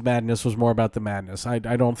Multiverse of Madness was more about the madness. I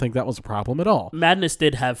don't think that was a problem at all. Madness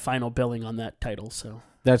did have final billing on that title, so.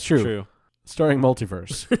 That's true. Starring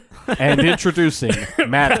Multiverse. And introducing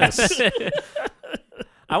Madness.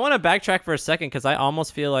 I want to backtrack for a second because I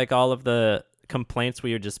almost feel like all of the complaints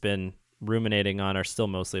we have just been ruminating on are still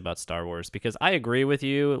mostly about Star Wars, because I agree with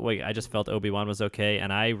you. Like, I just felt Obi-Wan was okay,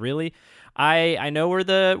 and I know we're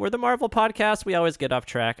the Marvel podcast. We always get off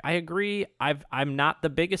track. I agree. I'm not the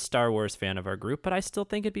biggest Star Wars fan of our group, but I still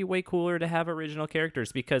think it'd be way cooler to have original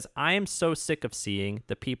characters, because I am so sick of seeing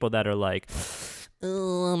the people that are like,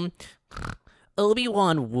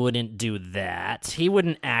 Obi-Wan wouldn't do that. He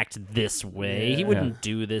wouldn't act this way. Yeah. He wouldn't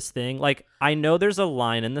do this thing. Like, I know there's a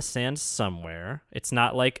line in the sand somewhere. It's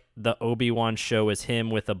not like the Obi-Wan show is him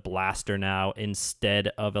with a blaster now instead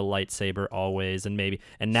of a lightsaber always, and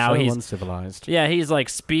now he's uncivilized. Yeah, he's like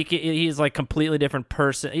speaking. He's like completely different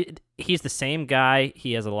person. He's the same guy.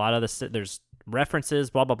 He has a lot of there's references,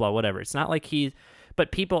 blah blah blah, whatever. It's not like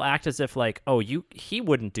but people act as if like, oh, he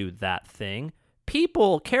wouldn't do that thing.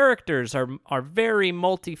 Characters are very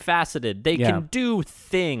multifaceted. They can do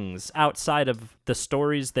things outside of the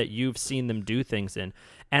stories that you've seen them do things in.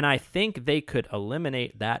 And I think they could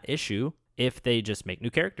eliminate that issue if they just make new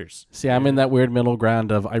characters. See, I'm in that weird middle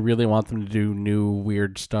ground of I really want them to do new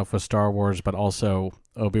weird stuff with Star Wars, but also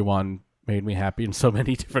Obi-Wan made me happy in so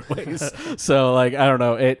many different ways. So, like, I don't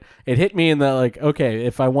know. It hit me in the, like, okay,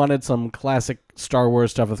 if I wanted some classic Star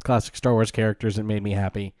Wars stuff with classic Star Wars characters, it made me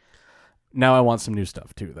happy. Now I want some new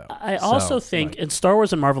stuff too, though. I also think, and Star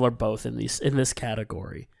Wars and Marvel are both in this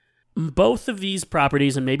category. Both of these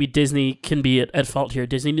properties, and maybe Disney can be at fault here.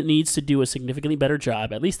 Disney needs to do a significantly better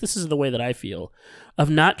job, at least this is the way that I feel, of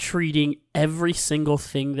not treating every single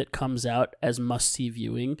thing that comes out as must-see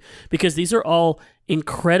viewing, because these are all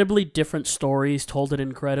incredibly different stories told in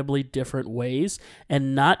incredibly different ways,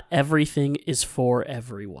 and not everything is for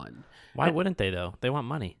everyone. Why wouldn't they, though? They want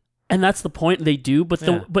money. And that's the point. They do, but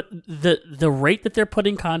the rate that they're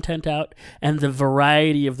putting content out and the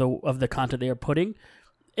variety of the content they are putting,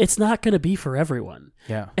 it's not going to be for everyone.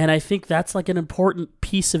 Yeah. And I think that's like an important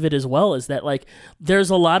piece of it as well, is that like there's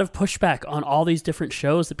a lot of pushback on all these different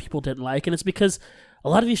shows that people didn't like, and it's because a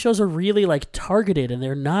lot of these shows are really like targeted, and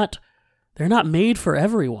they're not made for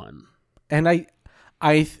everyone. And I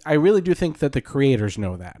really do think that the creators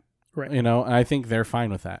know that. Right. And I think they're fine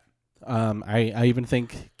with that. I even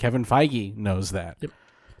think Kevin Feige knows that. Yep.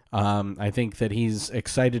 I think that he's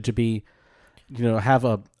excited to be, have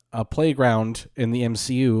a playground in the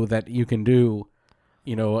MCU that you can do,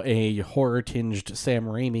 a horror-tinged Sam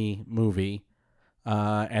Raimi movie,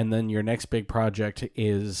 and then your next big project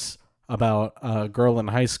is about a girl in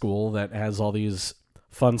high school that has all these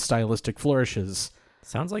fun stylistic flourishes.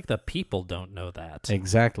 Sounds like the people don't know that.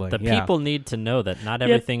 Exactly. The people need to know that not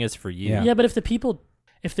everything is for you. Yeah, but if the people...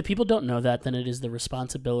 if the people don't know that, then it is the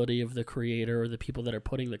responsibility of the creator or the people that are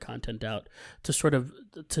putting the content out to sort of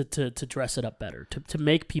to dress it up better, to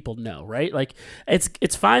make people know, right? Like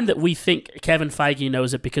it's fine that we think Kevin Feige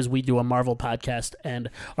knows it because we do a Marvel podcast and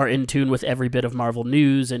are in tune with every bit of Marvel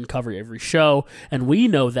news and cover every show, and we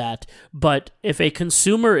know that. But if a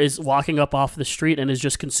consumer is walking up off the street and is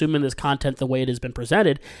just consuming this content the way it has been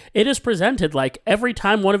presented, it is presented like every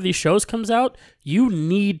time one of these shows comes out, you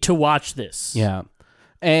need to watch this. Yeah.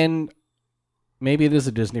 And maybe it is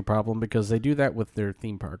a Disney problem because they do that with their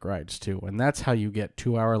theme park rides too. And that's how you get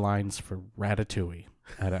 2-hour lines for Ratatouille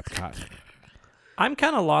at Epcot. I'm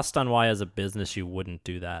kind of lost on why as a business you wouldn't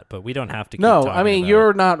do that, but we don't have to keep No, talking I mean, about you're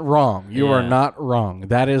it. not wrong. You are Yeah. not wrong.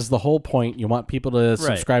 That is the whole point. You want people to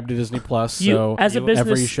subscribe to Disney Plus, so as a business,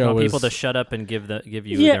 every show want is... people to shut up and give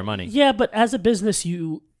you their money. Yeah, but as a business,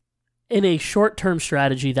 you, in a short-term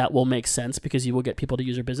strategy, that will make sense because you will get people to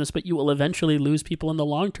use your business, but you will eventually lose people in the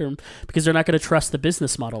long term because they're not going to trust the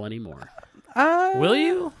business model anymore. Will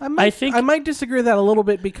you? I might disagree with that a little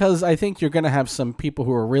bit because I think you're going to have some people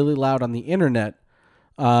who are really loud on the internet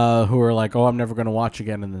who are like, oh, I'm never going to watch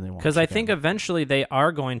again, and then they watch Because I again. think eventually they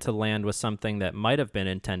are going to land with something that might have been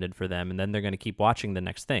intended for them, and then they're going to keep watching the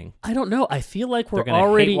next thing. I don't know. I feel like we're They're going to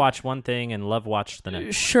already hate watch one thing and love watch the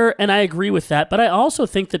next. Sure, and I agree with that, but I also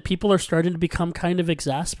think that people are starting to become kind of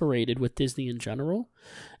exasperated with Disney in general.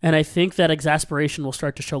 And I think that exasperation will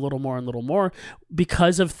start to show a little more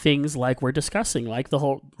because of things like we're discussing, like the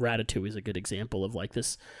whole Ratatouille is a good example of like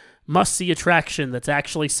this must-see attraction that's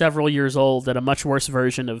actually several years old and a much worse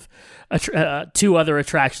version of two other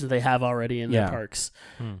attractions they have already in their parks.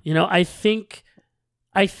 You know, I think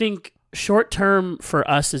short-term for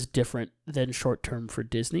us is different than short-term for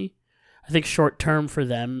Disney. I think short-term for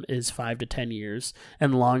them is 5 to 10 years,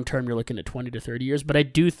 and long-term you're looking at 20 to 30 years. But I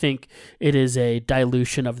do think it is a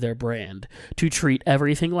dilution of their brand to treat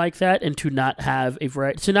everything like that and to not have a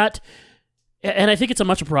variety, and I think it's a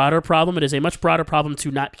much broader problem. It is a much broader problem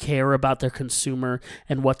to not care about their consumer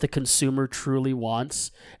and what the consumer truly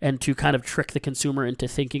wants, and to kind of trick the consumer into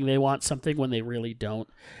thinking they want something when they really don't.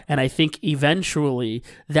 And I think eventually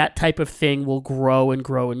that type of thing will grow and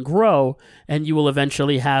grow and grow, and you will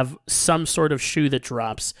eventually have some sort of shoe that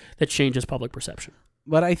drops that changes public perception.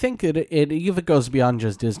 But I think it even goes beyond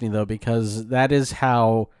just Disney, though, because that is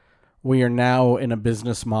how we are now in a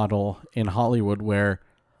business model in Hollywood where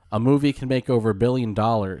a movie can make over $1 billion,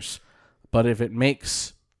 but if it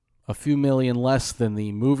makes a few million less than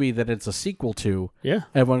the movie that it's a sequel to,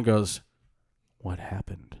 everyone goes, what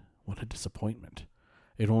happened? What a disappointment.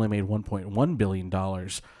 It only made $1.1 billion.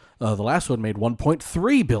 The last one made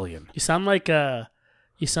 $1.3 billion. You sound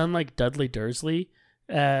like Dudley Dursley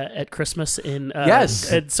at Christmas in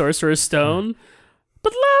at Sorcerer's Stone.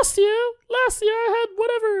 But last year I had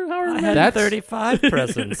whatever. I had 35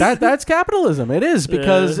 presents. That's capitalism. It is,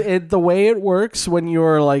 because the way it works when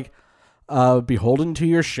you're like beholden to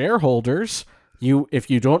your shareholders, if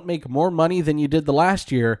you don't make more money than you did the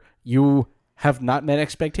last year, you have not met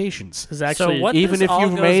expectations. Actually, so even if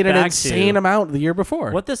you've made an insane amount the year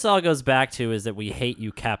before. What this all goes back to is that we hate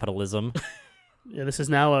you, capitalism. Yeah, this is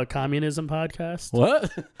now a communism podcast.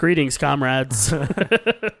 What? Greetings, comrades. We're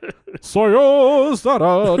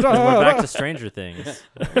back to Stranger Things.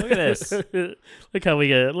 Look at this. Look how we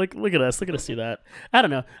get. Look at us. Look at us do that. I don't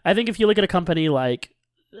know. I think if you look at a company like,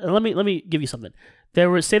 let me give you something. There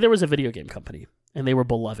was a video game company and they were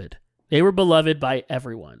beloved. They were beloved by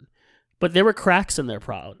everyone, but there were cracks in their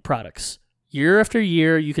products. Year after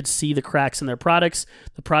year, you could see the cracks in their products.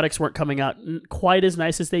 The products weren't coming out quite as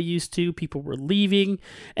nice as they used to. People were leaving,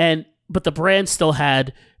 but the brand still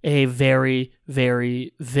had a very,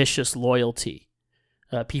 very vicious loyalty.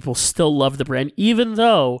 People still loved the brand, even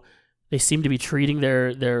though they seem to be treating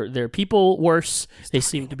their people worse. They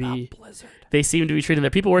seem to be treating their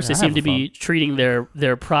people worse. They seem to be treating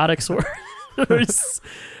their products worse.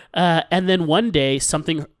 And then one day,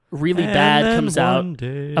 something really bad comes out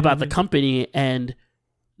about the company, and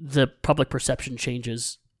the public perception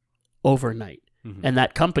changes overnight. Mm-hmm. And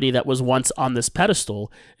that company that was once on this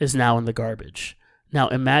pedestal is now in the garbage. Now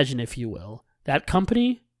imagine, if you will, that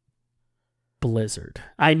company, Blizzard.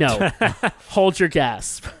 I know. Hold your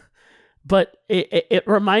gasp. But it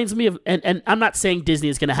reminds me of, and I'm not saying Disney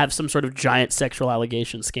is going to have some sort of giant sexual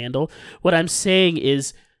allegation scandal. What I'm saying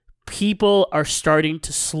is people are starting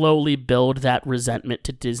to slowly build that resentment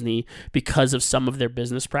to Disney because of some of their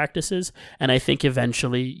business practices. And I think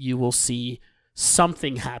eventually you will see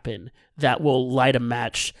something happen that will light a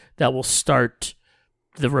match, that will start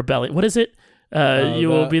the rebellion. What is it? You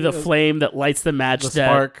will be the flame that lights the match. The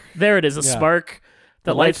spark. There it is, a spark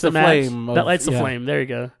that lights the match. Flame. That lights the flame. There you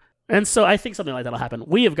go. And so I think something like that will happen.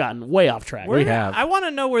 We have gotten way off track. We have. I want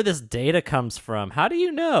to know where this data comes from. How do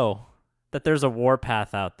you know that there's a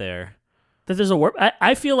warpath out there? That there's a warp.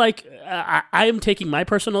 I feel like I am taking my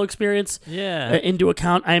personal experience into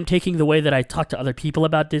account. I am taking the way that I talk to other people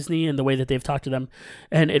about Disney and the way that they've talked to them.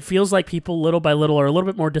 And it feels like people little by little are a little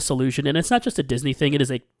bit more disillusioned. And it's not just a Disney thing. It is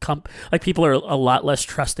like people are a lot less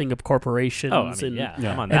trusting of corporations. Oh, I mean,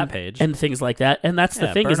 I'm on that page. And things like that. And that's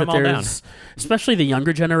the thing is that there's, especially the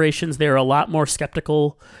younger generations, they're a lot more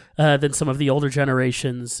skeptical than some of the older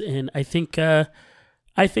generations. And I think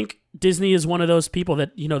Disney is one of those people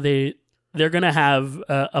that, they're going to have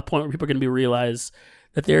a point where people are going to realize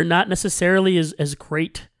that they're not necessarily as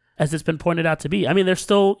great as it's been pointed out to be. I mean, they're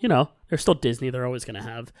still Disney. They're always going to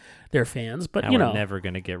have their fans, but we're never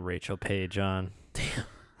going to get Rachel Page on.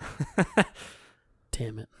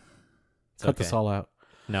 Damn it. Cut this all out.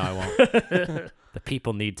 No, I won't. The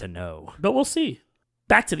people need to know. But we'll see.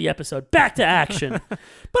 Back to the episode. Back to action.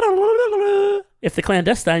 If the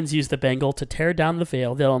clandestines use the bangle to tear down the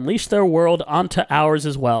veil, they'll unleash their world onto ours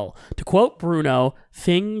as well. To quote Bruno,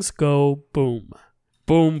 things go boom.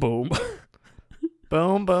 Boom, boom.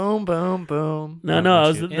 Boom, boom, boom, boom. No, it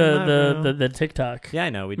was the TikTok. Yeah, I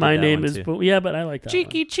know. We did My that name one is too. Boom. Yeah, but I like that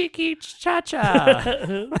Cheeky, one. cheeky, cha-cha.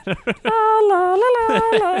 La, la, la, la,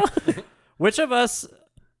 la. Which of us,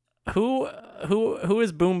 who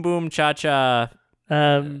is Boom Boom Cha Cha?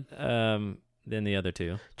 Than the other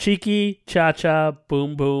two. Cheeky, Cha-Cha,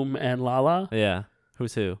 Boom Boom, and Lala. Yeah.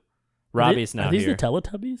 Who's who? Robbie's now Are these here. the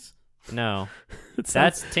Teletubbies? No. That's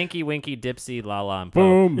That's Tinky, Winky, Dipsy, Lala, and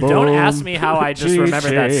Boom, Bo. Don't boom, ask me how I just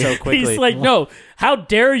remembered that so quickly. He's like, no, how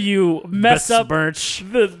dare you mess up Besmirch.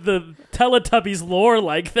 the Teletubbies lore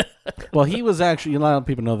like that? Well, he was actually, a lot of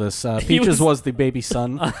people know this. Peaches was the baby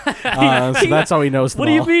son. So He- that's how he knows them What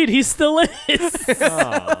do you all. mean? He still is.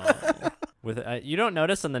 With you don't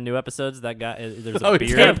notice in the new episodes that guy there's a Oh,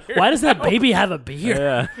 beard. damn. Why does that baby have a beard?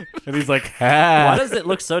 Yeah. And he's like, Why does it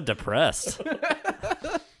look so depressed?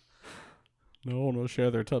 no one will share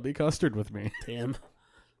their tubby custard with me. Damn.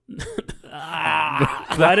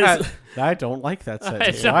 I don't like that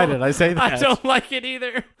sentence. Why did I say that? I don't like it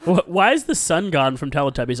either. Why is the son gone from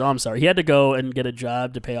Teletubbies? Oh, I'm sorry. He had to go and get a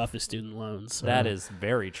job to pay off his student loans. So. That is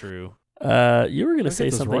very true. You were going to say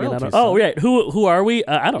those something. And I royalties, don't, oh, son. right. Who are we?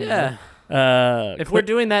 I don't know. If we're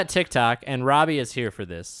doing that TikTok and Robbie is here for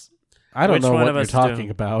this, I don't Which know one what of you're us is talking doing?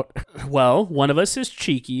 about. Well, one of us is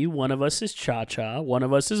Cheeky, one of us is Cha-Cha, one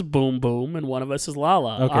of us is Boom Boom, and one of us is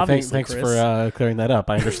Lala. Okay, Obviously, thanks Chris. for clearing that up.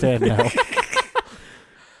 I understand now.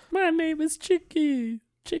 My name is Cheeky.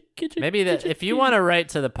 Cheeky. maybe that if you want to write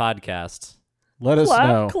to the podcast, Let us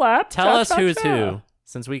know. clap. tell us who's who,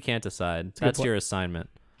 since we can't decide. That's point. your assignment.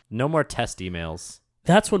 No more test emails.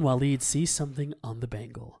 That's when Waleed sees something on the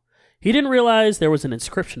bangle. He didn't realize there was an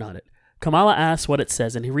inscription on it. Kamala asks what it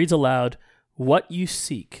says, and he reads aloud, "What you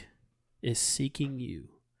seek is seeking you."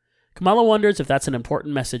 Kamala wonders if that's an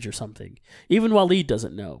important message or something. Even Waleed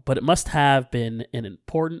doesn't know, but it must have been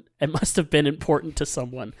important to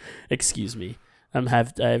someone. Excuse me. I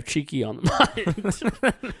have Cheeky on the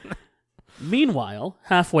mind. Meanwhile,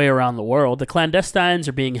 halfway around the world, the clandestines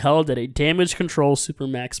are being held at a damage control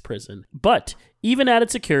supermax prison. But even added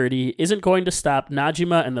security isn't going to stop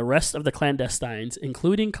Najima and the rest of the clandestines,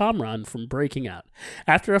 including Kamran, from breaking out.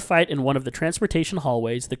 After a fight in one of the transportation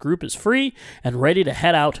hallways, the group is free and ready to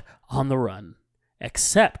head out on the run.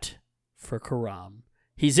 Except for Karam.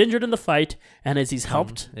 He's injured in the fight, and as he's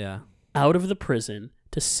helped out of the prison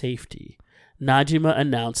to safety, Najima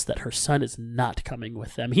announced that her son is not coming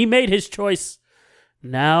with them. He made his choice.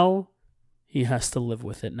 Now he has to live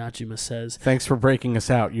with it, Najima says. Thanks for breaking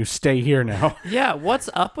us out. You stay here now. Yeah,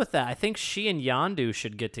 what's up with that? I think she and Yondu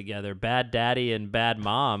should get together. Bad daddy and bad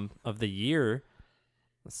mom of the year.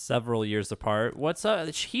 Several years apart. What's up?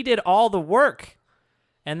 He did all the work.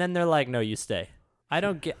 And then they're like, no, you stay. I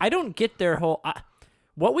don't get their whole...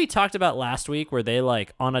 what we talked about last week where they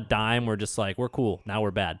like on a dime were just like, we're cool. Now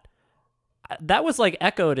we're bad. That was like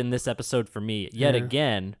echoed in this episode for me yet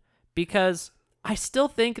again, because I still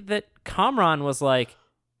think that Kamran was like,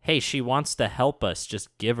 hey, she wants to help us. Just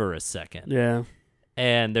give her a second. Yeah.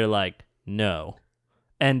 And they're like, no.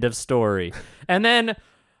 End of story. And then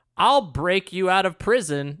I'll break you out of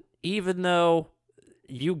prison even though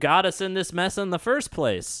you got us in this mess in the first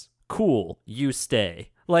place. Cool. You stay.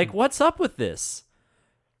 Like, what's up with this?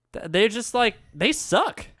 They're just like, they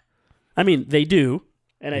suck. I mean, they do.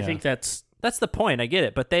 And I Yeah. think that's the point. I get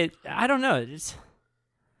it. But I don't know.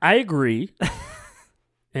 I agree.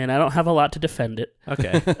 And I don't have a lot to defend it.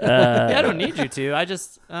 Okay. Yeah, I don't need you to. I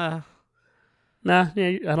just, Nah, yeah,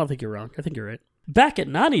 I don't think you're wrong. I think you're right. Back at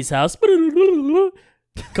Nani's house,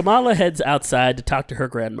 Kamala heads outside to talk to her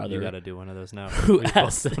grandmother. You got to do one of those now. Who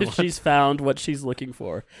asks if she's found what she's looking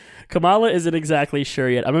for. Kamala isn't exactly sure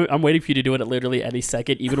yet. I'm waiting for you to do it at literally any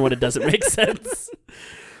second, even when it doesn't make sense.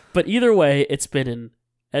 But either way, it's been an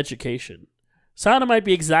education. Sana might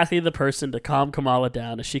be exactly the person to calm Kamala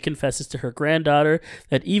down as she confesses to her granddaughter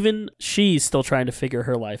that even she's still trying to figure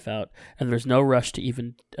her life out, and there's no rush to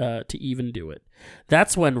even do it.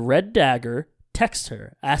 That's when Red Dagger texts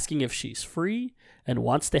her, asking if she's free and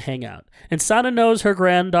wants to hang out. And Sana knows her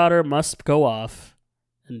granddaughter must go off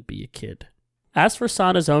and be a kid. As for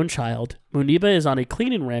Sana's own child, Muniba is on a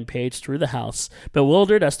cleaning rampage through the house,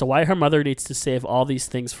 bewildered as to why her mother needs to save all these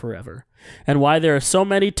things forever, and why there are so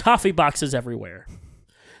many toffee boxes everywhere.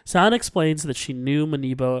 Sana explains that she knew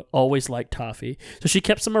Muniba always liked toffee, so she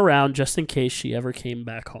kept some around just in case she ever came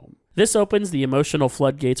back home. This opens the emotional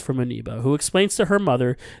floodgates for Muniba, who explains to her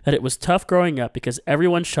mother that it was tough growing up because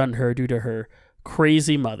everyone shunned her due to her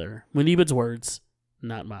crazy mother. Muniba's words,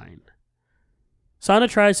 not mine. Sana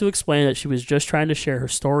tries to explain that she was just trying to share her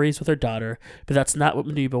stories with her daughter, but that's not what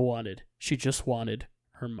Muniba wanted. She just wanted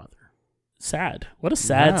her mother. Sad. What a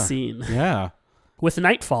sad scene. Yeah. With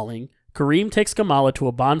night falling, Kareem takes Kamala to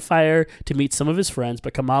a bonfire to meet some of his friends,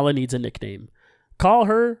 but Kamala needs a nickname. Call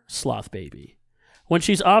her Sloth Baby. When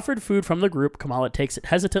she's offered food from the group, Kamala takes it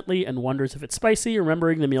hesitantly and wonders if it's spicy,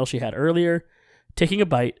 remembering the meal she had earlier. Taking a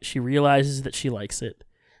bite, she realizes that she likes it.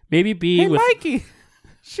 Maybe being with Mikey!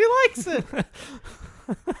 She likes it!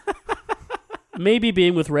 Maybe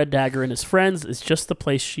being with Red Dagger and his friends is just the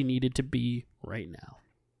place she needed to be right now.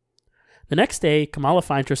 The next day, Kamala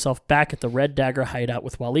finds herself back at the Red Dagger hideout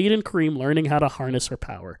with Waleed and Kareem learning how to harness her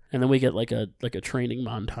power. And then we get like a training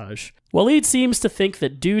montage. Waleed seems to think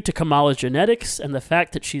that due to Kamala's genetics and the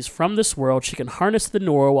fact that she's from this world, she can harness the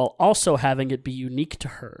Noor while also having it be unique to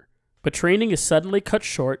her. But training is suddenly cut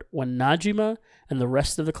short when Najima and the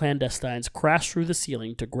rest of the clandestines crash through the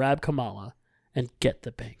ceiling to grab Kamala and get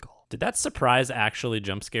the bangle. Did that surprise actually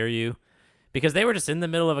jump scare you? Because they were just in the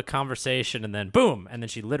middle of a conversation and then boom, and then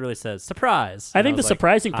she literally says, surprise. I think the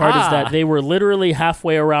surprising part is that they were literally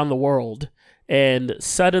halfway around the world and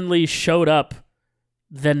suddenly showed up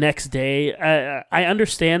the next day. I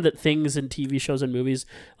understand that things in TV shows and movies,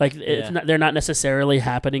 like they're not necessarily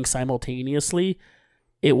happening simultaneously.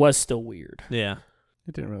 It was still weird. Yeah.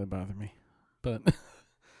 It didn't really bother me. But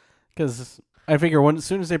because I figure as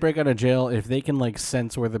soon as they break out of jail, if they can like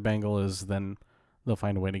sense where the bangle is, then they'll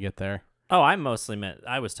find a way to get there. Oh, I was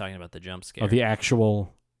talking about the jump scare. Oh, the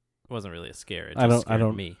actual. It wasn't really a scare. It I just don't.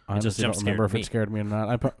 scared me. It just jump don't remember if me. it scared me or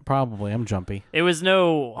not. Probably. I'm jumpy. It was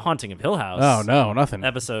no Haunting of Hill House. Oh no, nothing.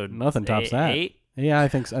 Episode nothing tops that. 8? Yeah, I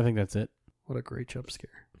think that's it. What a great jump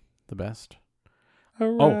scare. The best.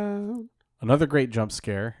 Around. Another great jump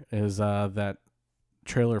scare is that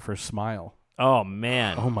trailer for Smile. Oh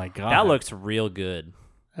man. Oh my god. That looks real good.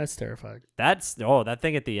 That's terrifying. That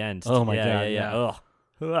thing at the end. Oh my god. Yeah.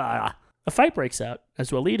 Ugh. A fight breaks out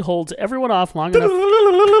as Waleed holds everyone off long enough.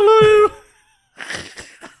 That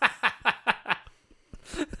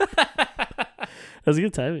was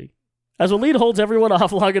good timing. As Waleed holds everyone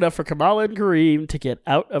off long enough for Kamala and Kareem to get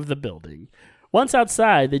out of the building. Once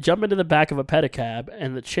outside, they jump into the back of a pedicab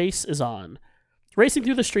and the chase is on. Racing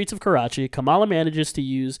through the streets of Karachi, Kamala manages to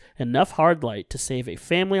use enough hard light to save a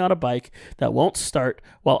family on a bike that won't start,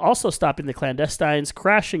 while also stopping the clandestines,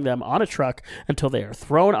 crashing them on a truck until they are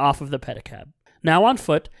thrown off of the pedicab. Now on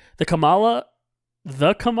foot,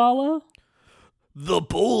 the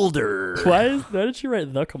Boulder. Why did she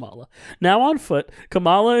write the Kamala? Now on foot,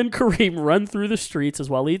 Kamala and Kareem run through the streets as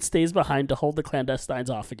Waleed stays behind to hold the clandestines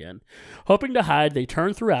off again. Hoping to hide, they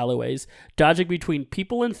turn through alleyways, dodging between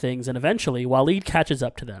people and things, and eventually Waleed catches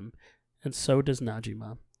up to them. And so does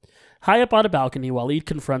Najima. High up on a balcony, Waleed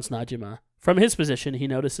confronts Najima. From his position, he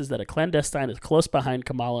notices that a clandestine is close behind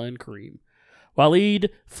Kamala and Kareem. Waleed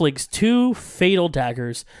flings 2 fatal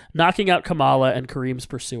daggers, knocking out Kamala and Kareem's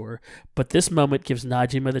pursuer, but this moment gives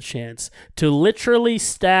Najima the chance to literally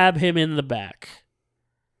stab him in the back.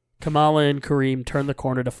 Kamala and Kareem turn the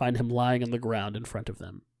corner to find him lying on the ground in front of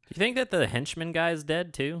them. Do you think that the henchman guy is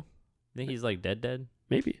dead too? Think he's like dead?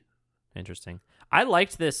 Maybe. Interesting. I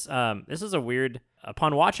liked this. This is a weird.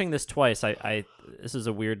 Upon watching this twice, this is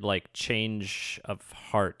a weird like change of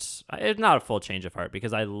heart. It's not a full change of heart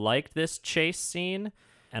because I liked this chase scene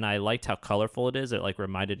and I liked how colorful it is. It like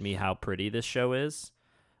reminded me how pretty this show is.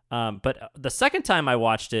 But the second time I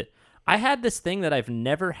watched it, I had this thing that I've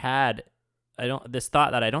never had. This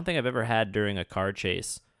thought that I don't think I've ever had during a car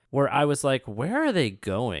chase, where I was like, where are they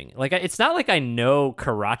going? Like, it's not like I know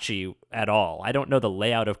Karachi at all. I don't know the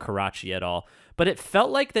layout of Karachi at all. But it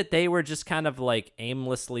felt like that they were just kind of like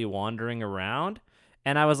aimlessly wandering around.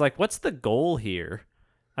 And I was like, what's the goal here?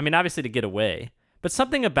 I mean, obviously to get away, but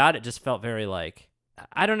something about it just felt very like,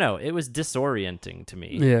 I don't know. It was disorienting to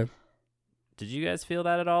me. Yeah. Did you guys feel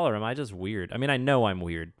that at all, or am I just weird? I mean, I know I'm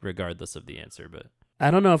weird regardless of the answer, but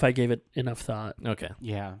I don't know if I gave it enough thought. okay.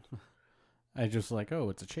 Yeah. I just like, oh,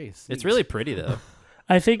 it's a chase. It's really pretty though.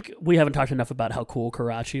 I think we haven't talked enough about how cool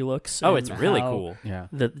Karachi looks. Oh, and it's really how cool. Yeah.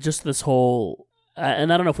 Just this whole,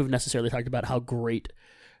 and I don't know if we've necessarily talked about how great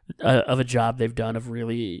of a job they've done of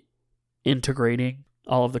really integrating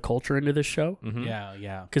all of the culture into this show. Mhm. Yeah,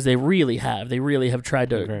 yeah. Because they really have tried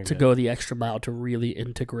Very to good. go the extra mile to really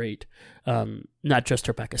integrate not just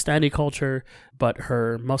her Pakistani culture, but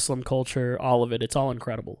her Muslim culture, all of it. It's all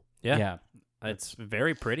incredible. Yeah. Yeah. It's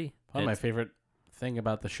very pretty. One of my It's- favorite thing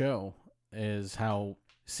about the show is how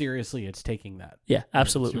seriously it's taking that. Yeah, It's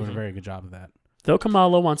absolutely. doing a very good job of that. Though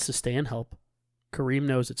Kamala wants to stay and help, Kareem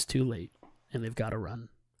knows it's too late and they've got to run.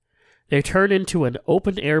 They turn into an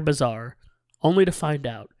open-air bazaar only to find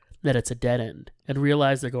out that it's a dead end and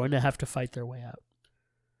realize they're going to have to fight their way out.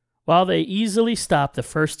 While they easily stop the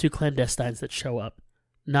first two clandestines that show up,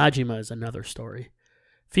 Najima is another story.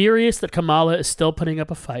 Furious that Kamala is still putting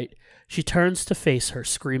up a fight, she turns to face her,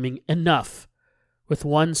 screaming, "Enough!" With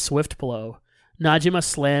one swift blow, Najima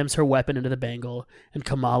slams her weapon into the bangle, and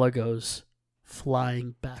Kamala goes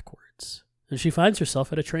flying backwards. And she finds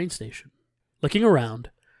herself at a train station. Looking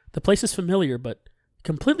around, the place is familiar, but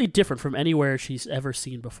completely different from anywhere she's ever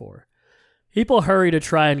seen before. People hurry to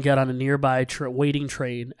try and get on a nearby waiting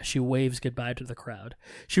train as she waves goodbye to the crowd.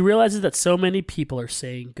 She realizes that so many people are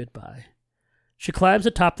saying goodbye. She climbs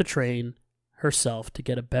atop the train herself to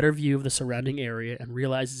get a better view of the surrounding area and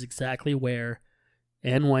realizes exactly where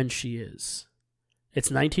and when she is. It's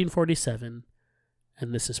 1947,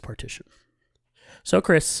 and this is Partition. So,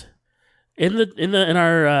 Chris, in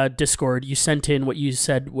our Discord, you sent in what you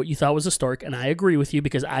thought was a stork, and I agree with you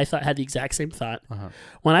because I had the exact same thought. Uh-huh.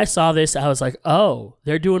 When I saw this, I was like, "Oh,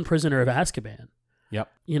 they're doing Prisoner of Azkaban." Yep.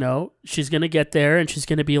 You know, she's gonna get there, and she's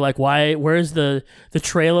gonna be like, "Why? Where's the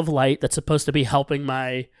trail of light that's supposed to be helping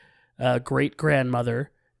my great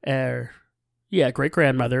grandmother?" Great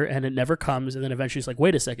grandmother, and it never comes. And then eventually, she's like,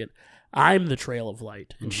 "Wait a second, I'm the trail of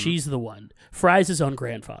light, and she's the one." Fry's his own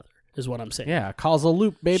grandfather, is what I'm saying. Yeah, calls a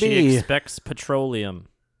loop, baby. She expects petroleum.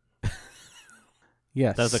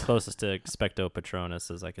 Yes. That's the closest to expecto patronus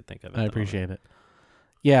as I could think of. I appreciate it.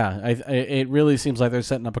 Yeah, it really seems like they're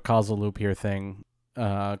setting up a causal loop here thing.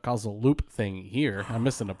 Here. I'm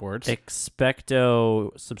missing up words.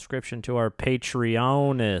 Expecto subscription to our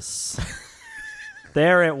Patreonus.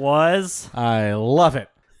 There it was. I love it.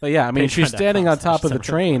 But yeah, I mean, she's standing on top of the Patreon.com/.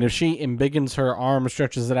 train. If she embiggens her arm,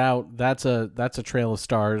 stretches it out, that's a trail of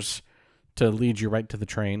stars to lead you right to the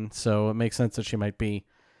train. So it makes sense that she might be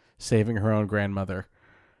saving her own grandmother.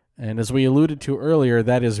 And as we alluded to earlier,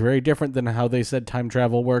 that is very different than how they said time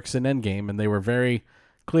travel works in Endgame, and they were very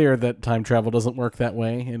clear that time travel doesn't work that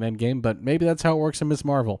way in Endgame, but maybe that's how it works in Ms.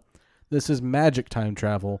 Marvel. This is magic time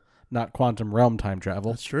travel, not quantum realm time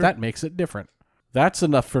travel. That's true. That makes it different. That's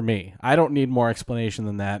enough for me. I don't need more explanation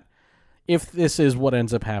than that. If this is what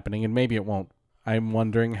ends up happening, and maybe it won't, I'm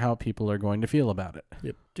wondering how people are going to feel about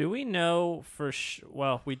it. Do we know for sure?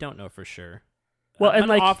 Well, we don't know for sure. Well, I'm and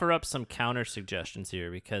gonna like- offer up some counter suggestions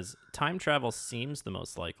here because time travel seems the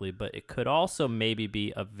most likely, but it could also maybe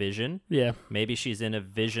be a vision. Yeah, Maybe she's in a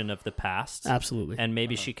vision of the past. absolutely. And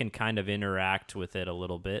maybe she can kind of interact with it a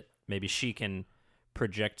little bit. Maybe she can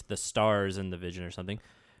project the stars in the vision or something.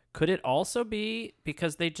 Could it also be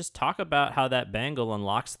because they just talk about how that bangle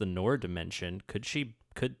unlocks the Noor dimension? Could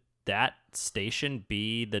that station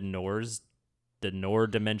be the Noor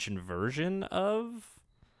dimension version of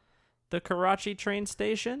the Karachi train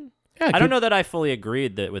station? Yeah, I don't know that I fully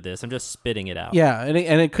agreed with this. I'm just spitting it out. Yeah, and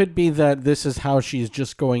it could be that this is how she's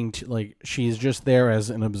just going to, she's just there as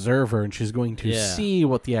an observer, and she's going to see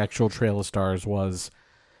what the actual Trail of Stars was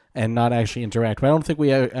and not actually interact. But I don't think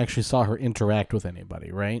we actually saw her interact with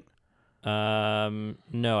anybody, right?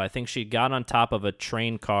 No, I think she got on top of a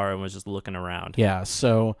train car and was just looking around. Yeah,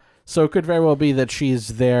 so it could very well be that she's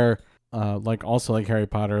there, also like Harry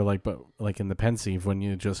Potter, but in the Pensieve, when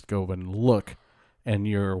you just go and look, and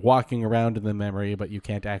you're walking around in the memory, but you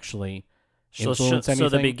can't actually influence anything. So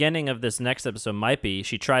the beginning of this next episode might be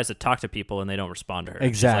she tries to talk to people and they don't respond to her.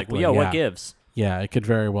 Exactly. She's like, yeah. what gives? Yeah, it could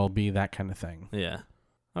very well be that kind of thing. Yeah.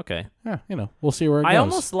 Okay. Yeah, we'll see where it goes. I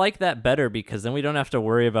almost like that better because then we don't have to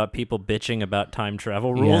worry about people bitching about time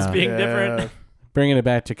travel rules Yeah. being different. Bringing it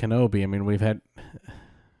back to Kenobi, I mean, we've had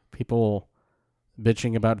people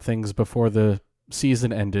bitching about things before the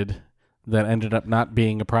season ended that ended up not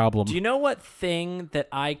being a problem. Do you know what thing that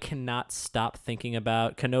I cannot stop thinking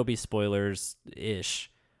about? Kenobi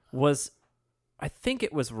spoilers-ish. I think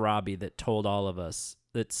it was Robbie that told all of us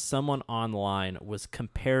that someone online was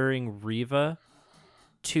comparing Reva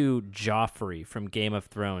to Joffrey from Game of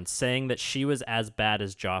Thrones, saying that she was as bad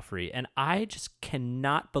as Joffrey. And I just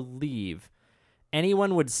cannot believe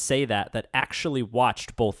anyone would say that actually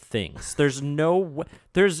watched both things.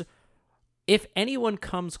 If anyone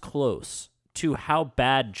comes close to how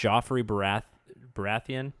bad Joffrey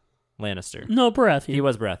Baratheon Lannister. No, Baratheon. He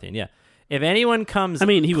was Baratheon, yeah. If anyone comes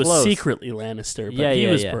he was close, secretly Lannister, but he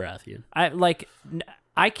was Baratheon.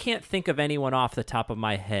 I can't think of anyone off the top of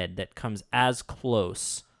my head that comes as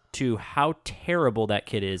close to how terrible that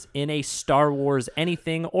kid is in a Star Wars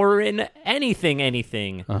anything or in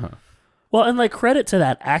anything. Uh-huh. Well, and credit to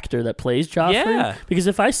that actor that plays Joffrey. Yeah. Because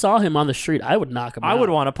if I saw him on the street, I would knock him out. I would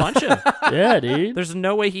want to punch him. Yeah, dude. There's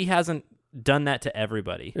no way he hasn't done that to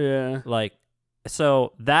everybody. Yeah.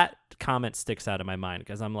 So that comment sticks out of my mind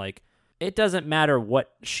because I'm like, it doesn't matter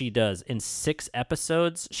what she does. In 6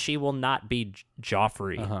 episodes, she will not be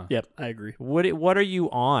Joffrey. Uh-huh. Yep, I agree. What are you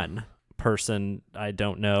on, person? I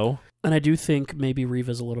don't know. And I do think maybe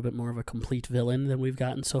Reva's a little bit more of a complete villain than we've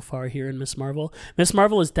gotten so far here in Ms. Marvel. Ms.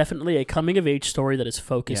 Marvel is definitely a coming-of-age story that is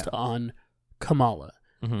focused on Kamala.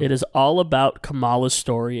 Mm-hmm. It is all about Kamala's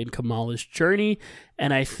story and Kamala's journey,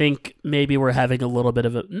 and I think maybe we're having a little bit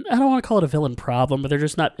of I don't want to call it a villain problem, but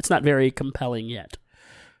it's not very compelling yet.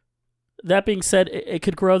 That being said, it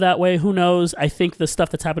could grow that way. Who knows? I think the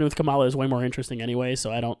stuff that's happening with Kamala is way more interesting anyway,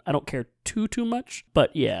 so I don't care too much.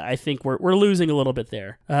 But yeah, I think we're losing a little bit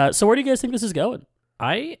there. So where do you guys think this is going?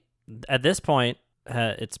 At this point,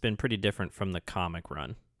 it's been pretty different from the comic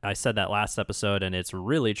run. I said that last episode, and it's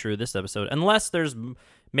really true this episode. Unless there's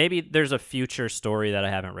a future story that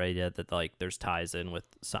I haven't read yet that there's ties in with,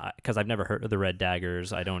 because I've never heard of the Red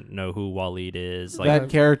Daggers. I don't know who Waleed is. That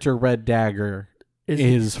character, Red Dagger,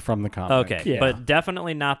 is from the comic. Okay, but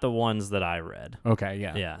definitely not the ones that I read. Okay,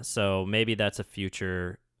 yeah. Yeah, so maybe that's a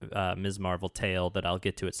future Ms. Marvel tale that I'll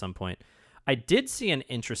get to at some point. I did see an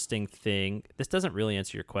interesting thing. This doesn't really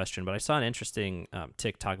answer your question, but I saw an interesting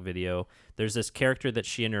TikTok video. There's this character that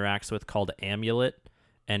she interacts with called Amulet,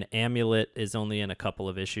 and Amulet is only in a couple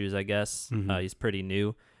of issues, I guess. Mm-hmm. He's pretty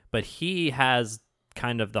new, but he has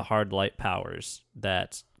kind of the hard light powers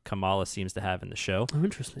that Kamala seems to have in the show. Oh,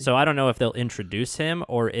 interesting. So I don't know if they'll introduce him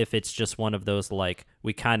or if it's just one of those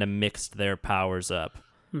we kind of mixed their powers up.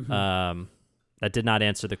 Mm-hmm. That did not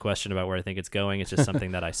answer the question about where I think it's going. It's just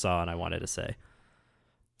something that I saw and I wanted to say.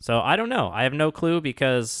 So I don't know. I have no clue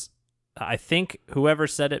because I think whoever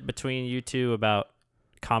said it between you two about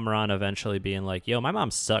Kamran eventually being like, yo, my mom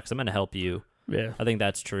sucks, I'm going to help you. Yeah. I think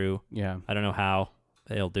that's true. Yeah. I don't know how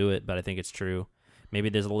they'll do it, but I think it's true. Maybe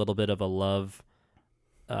there's a little bit of a love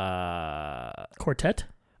quartet?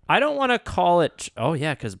 I don't want to call it... Oh,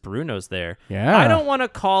 yeah, because Bruno's there. Yeah. I don't want to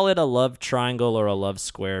call it a love triangle or a love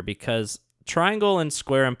square because triangle and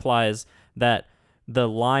square implies that the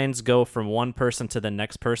lines go from one person to the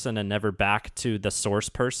next person and never back to the source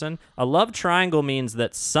person. A love triangle means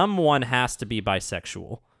that someone has to be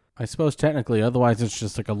bisexual. I suppose technically, otherwise it's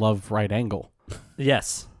just a love right angle.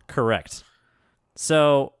 Yes, correct.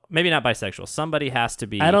 So maybe not bisexual. Somebody has to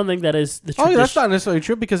be. I don't think that is the Oh, that's not necessarily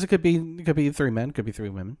true because it could be 3 men, could be 3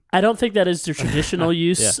 women. I don't think that is the traditional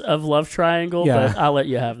use of love triangle, but I'll let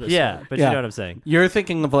you have this. Yeah, but you know what I'm saying. You're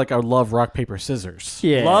thinking of a love, rock, paper, scissors.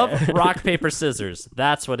 Yeah. Love, rock, paper, scissors.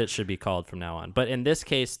 That's what it should be called from now on. But in this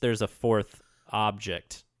case, there's a 4th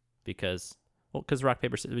object because rock,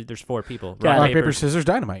 paper, scissors, there's 4 people. Rock, paper, scissors,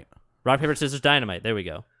 dynamite. Rock, paper, scissors, dynamite. There we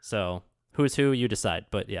go. So who's who, you decide.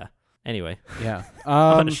 But yeah. Anyway. Yeah.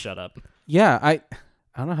 I'm going to shut up. Yeah, I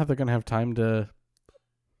don't know how they're going to have time to,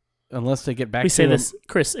 unless they get back to... We say this,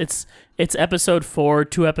 Chris, it's episode 4,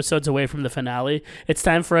 2 episodes away from the finale. It's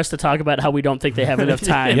time for us to talk about how we don't think they have enough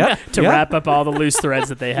time to wrap up all the loose threads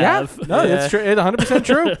that they have. Yeah, no, it's true. It's 100%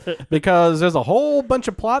 true because there's a whole bunch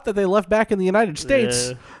of plot that they left back in the United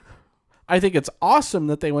States. I think it's awesome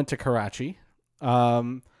that they went to Karachi.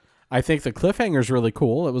 I think the cliffhanger is really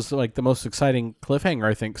cool. It was the most exciting cliffhanger,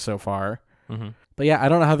 I think, so far. Mm-hmm. But yeah, I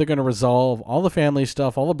don't know how they're going to resolve all the family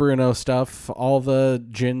stuff, all the Bruno stuff, all the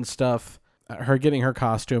Jin stuff, her getting her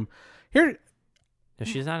costume. Here,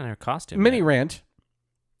 she's not in her costume. Mini rant.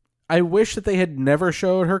 I wish that they had never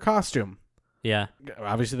showed her costume. Yeah.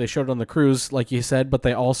 Obviously, they showed it on the cruise, like you said, but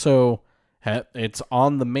they also it's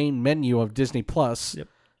on the main menu of Disney Plus.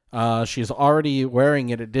 Yep. She's already wearing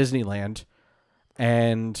it at Disneyland,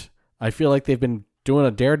 and I feel like they've been doing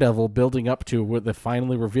a Daredevil building up to where they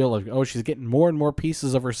finally reveal, she's getting more and more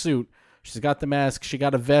pieces of her suit She's got the mask. She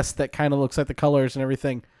got a vest that kind of looks like the colors and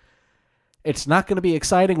everything. It's not going to be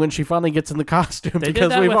exciting when she finally gets in the costume They did because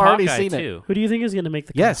that we've with already Hawkeye, seen it. too. Who do you think is going to make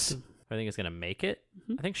the Yes. costume? I think it's gonna make it.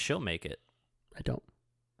 I think she'll make it. I don't.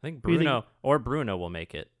 I think Who do you Bruno or Bruno will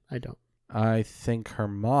make it. I don't. I think her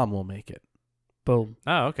mom will make it. Boom.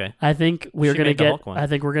 Oh, okay. I think we're She gonna made the get. Hulk one. I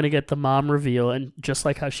think we're gonna get the mom reveal, and just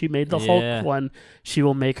like how she made the Yeah. Hulk one, she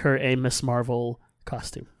will make her a Miss Marvel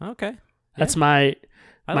costume. Okay. That's my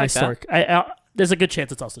I my like story. There's a good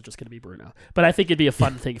chance it's also just gonna be Bruno, but I think it'd be a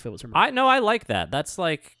fun thing if it was her mom. I like that. That's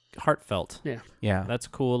like heartfelt. Yeah. That's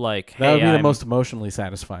cool. Like, That hey, would be the I'm- most emotionally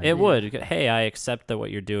satisfying. It would. Hey, I accept that what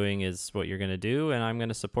you're doing is what you're gonna do, and I'm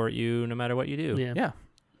gonna support you no matter what you do. Yeah. Yeah.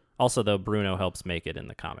 Also, though, Bruno helps make it in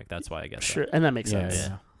the comic. That's why I guess. Sure, and that makes Yeah, sense.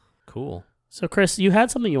 yeah. Cool. So, Chris, you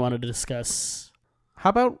had something you wanted to discuss. How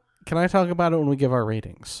about, can I talk about it when we give our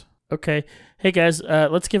ratings? Okay. Hey, guys,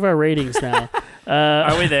 let's give our ratings now.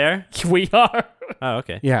 Are we there? We are. Oh,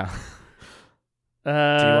 okay. Yeah. Do you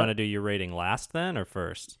want to do your rating last then or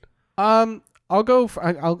first? I'll go.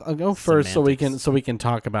 I'll go first Semantics. so we can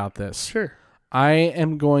talk about this. Sure. I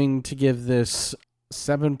am going to give this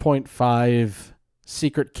 7.5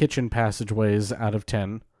 secret kitchen passageways out of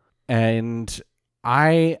 10, and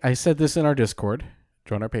I said this in our Discord.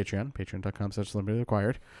 Join our Patreon,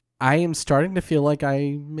 patreon.com/limitedrequired. I am starting to feel like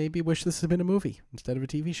I maybe wish this had been a movie instead of a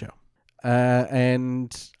TV show.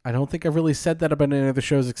 And I don't think I've really said that about any of the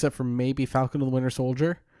shows except for maybe Falcon and the Winter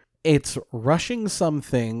Soldier. It's rushing some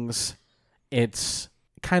things. It's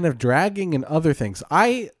kind of dragging in other things.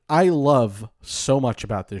 I love so much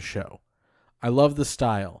about this show. I love the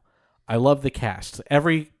style. I love the cast.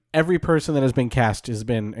 Every person that has been cast has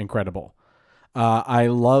been incredible. I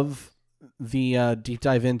love the deep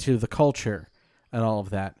dive into the culture and all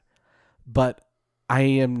of that. But I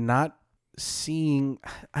am not seeing,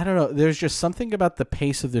 I don't know, there's just something about the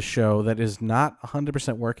pace of the show that is not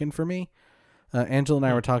 100% working for me. Angela and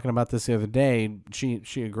I were talking about this the other day.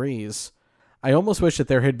 She agrees. I almost wish that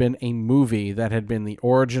there had been a movie that had been the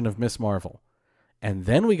origin of Miss Marvel. And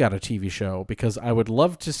then we got a TV show, because I would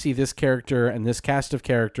love to see this character and this cast of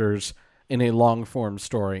characters in a long-form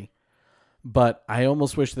story. But I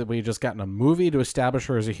almost wish that we had just gotten a movie to establish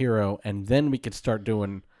her as a hero, and then we could start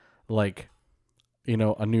doing, like, you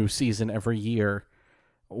know, a new season every year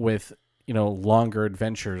with, you know, longer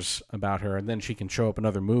adventures about her, and then she can show up in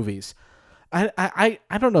other movies. I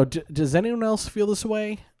don't know. Does anyone else feel this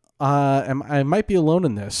way? I might be alone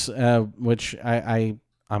in this, which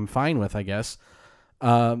I'm fine with, I guess.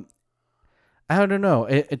 I don't know.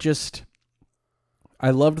 It just, I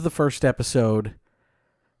loved the first episode,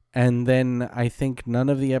 and then I think none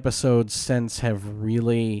of the episodes since have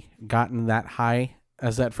really gotten that high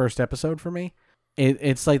as that first episode for me.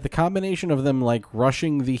 It's like the combination of them like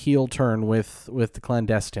rushing the heel turn with the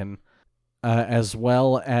clandestine, as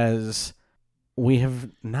well as we have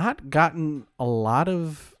not gotten a lot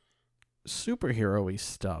of superhero-y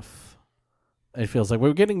stuff. It feels like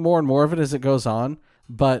we're getting more and more of it as it goes on,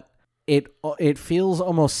 but it feels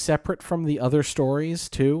almost separate from the other stories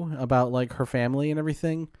too, about like her family and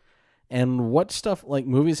everything. And what stuff like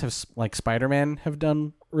movies have, like Spider-Man, have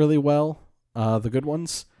done really well. The good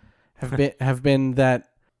ones have been that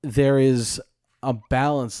there is a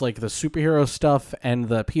balance, like the superhero stuff and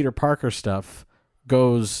the Peter Parker stuff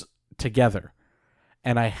goes together.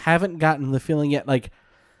 And I haven't gotten the feeling yet, like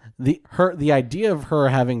the idea of her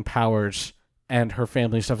having powers and her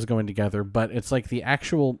family stuff is going together, but it's like the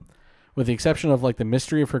actual, with the exception of like the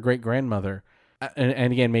mystery of her great grandmother,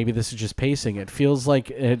 and again, maybe this is just pacing, it feels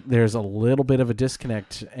like there's a little bit of a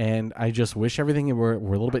disconnect, and I just wish everything were a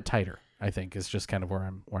little bit tighter. I think is just kind of where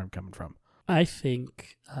I'm coming from. I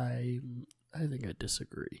think I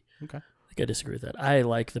disagree. Okay. I think I disagree with that. I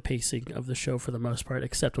like the pacing of the show for the most part,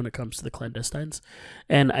 except when it comes to the clandestines.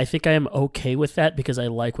 And I think I am okay with that because I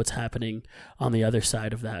like what's happening on the other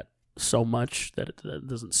side of that so much that it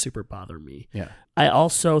doesn't super bother me. Yeah. I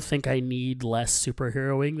also think I need less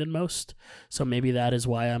superheroing than most. So maybe that is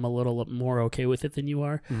why I'm a little more okay with it than you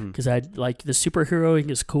are. Because I like the superheroing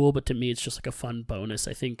is cool, but to me it's just like a fun bonus.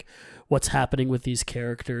 I think what's happening with these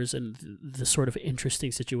characters and the sort of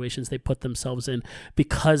interesting situations they put themselves in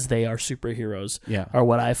because they are superheroes are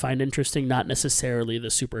what I find interesting, not necessarily the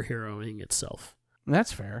superheroing itself.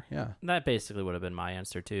 That's fair, yeah. That basically would have been my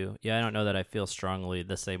answer, too. Yeah, I don't know that I feel strongly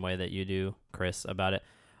the same way that you do, Chris, about it.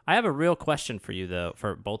 I have a real question for you, though,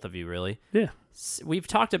 for both of you, really. Yeah. We've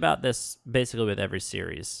talked about this basically with every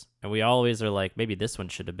series, and we always are like, maybe this one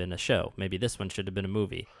should have been a show. Maybe this one should have been a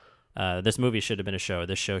movie. This movie should have been a show.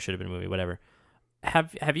 This show should have been a movie, whatever.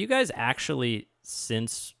 Have you guys actually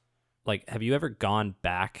since, like, have you ever gone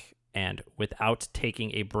back and without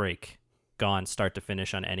taking a break gone start to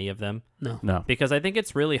finish on any of them. No. Because I think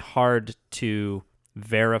it's really hard to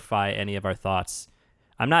verify any of our thoughts.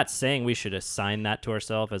 I'm not saying we should assign that to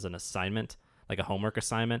ourselves as an assignment, like a homework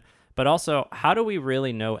assignment, but also, how do we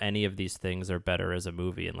really know any of these things are better as a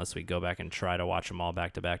movie unless we go back and try to watch them all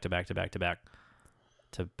back to back to back to back to back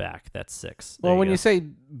to back? That's 6. Well, when you say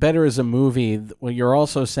better as a movie, what you're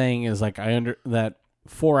also saying is like that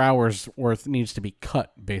 4 hours worth needs to be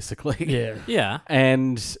cut, basically. Yeah. Yeah.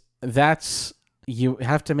 And that's, you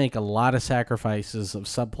have to make a lot of sacrifices of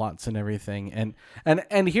subplots and everything.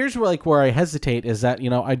 And here's where I hesitate is that,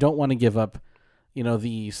 I don't want to give up,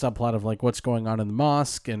 the subplot of like what's going on in the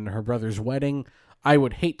mosque and her brother's wedding. I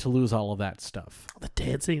would hate to lose all of that stuff. The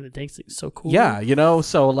dancing is so cool. Yeah,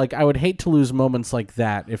 so like I would hate to lose moments like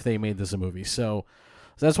that if they made this a movie. So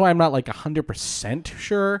that's why I'm not like 100%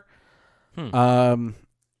 sure. And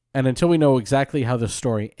until we know exactly how the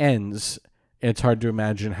story ends, it's hard to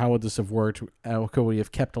imagine how would this have worked. How could we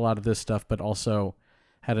have kept a lot of this stuff, but also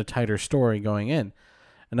had a tighter story going in?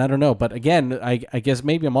 And I don't know. But again, I guess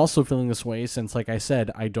maybe I'm also feeling this way since, like I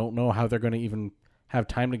said, I don't know how they're going to even have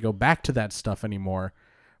time to go back to that stuff anymore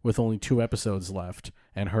with only 2 episodes left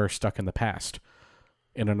and her stuck in the past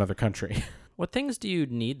in another country. What things do you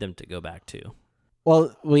need them to go back to?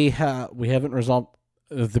 Well, we haven't resolved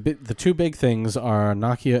the 2 big things are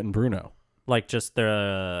Nakia and Bruno. Like just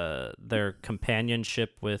their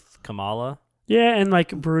companionship with Kamala? Yeah, and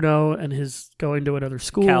like Bruno and his going to another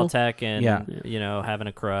school. Caltech and, Yeah. having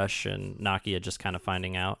a crush, and Nakia just kind of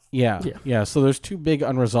finding out. Yeah. So there's 2 big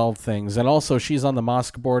unresolved things. And also she's on the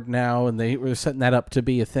mosque board now, and they were setting that up to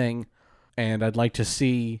be a thing. And I'd like to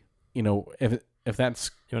see, if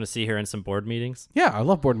that's... You want to see her in some board meetings? Yeah, I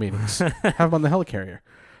love board meetings. Have them on the helicarrier.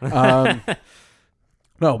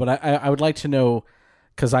 No, but I would like to know,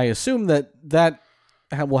 because I assume that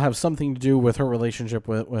will have something to do with her relationship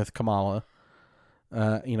with Kamala.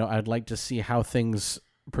 I'd like to see how things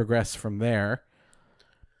progress from there.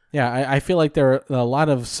 Yeah, I feel like there are a lot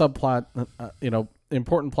of subplot,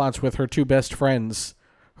 important plots with her 2 best friends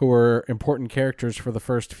who were important characters for the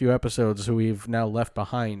first few episodes who we've now left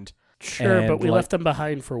behind. Sure, but we left them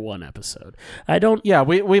behind for 1 episode. I don't... Yeah,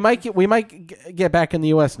 we might get back in the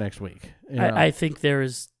U.S. next week. I think there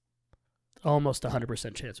is almost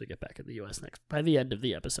 100% chance we get back in the U.S. by the end of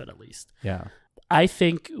the episode at least. Yeah. I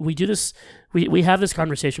think we do this, we have this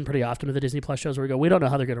conversation pretty often with the Disney Plus shows where we go, we don't know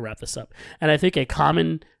how they're going to wrap this up. And I think a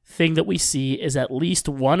common thing that we see is at least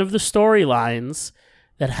one of the storylines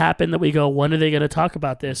that happen that we go, when are they going to talk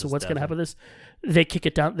about this? And what's going to happen with this? They kick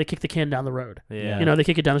the can down the road. Yeah. They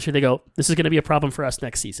kick it down the street. They go, this is going to be a problem for us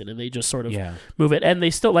next season. And they just sort of move it. And they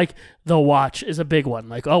still, like, The Watch is a big one.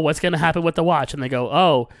 Like, oh, what's going to happen with The Watch? And they go,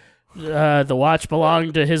 oh, The Watch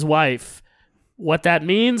belonged to his wife. What that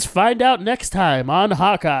means, find out next time on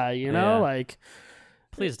Hawkeye, like...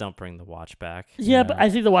 Please don't bring The Watch back. Yeah, but I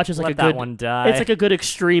think The Watch is like Let a good... that one die. It's like a good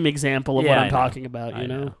extreme example of what I'm talking about, I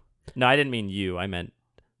know. No, I didn't mean you. I meant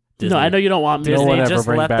Disney. No, I know you don't want me Disney, No one ever just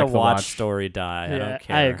bring let back the The Watch Watch. story die. I Yeah, don't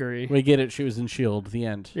care. I agree. We get it. She was in S.H.I.E.L.D. The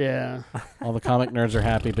end. Yeah. All the comic nerds are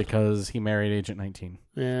happy because he married Agent 19.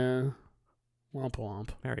 Yeah. Womp womp.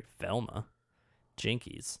 Married Velma.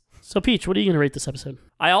 Jinkies. So, Peach, what are you going to rate this episode?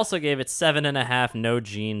 I also gave it 7.5 no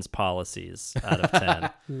jeans policies out of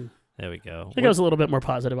 10. There we go. I think I was a little bit more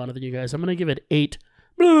positive on it than you guys. I'm going to give it 8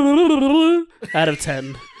 out of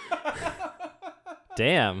 10.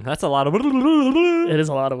 Damn, that's a lot of... It is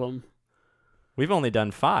a lot of them. We've only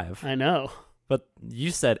done 5. I know. But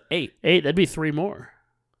you said 8. 8, that'd be 3 more.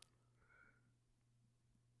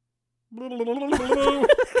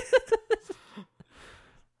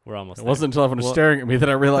 We're almost It there. wasn't until everyone was staring at me that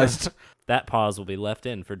I realized. That pause will be left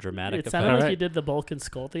in for dramatic It effect. sounded like Alright. you did the Bulk and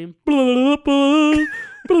Skull theme. There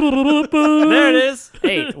it is.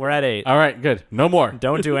 8. We're at 8. All right, good. No more.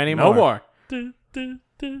 Don't do any No more. more.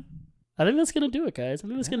 I think that's going to do it, guys. I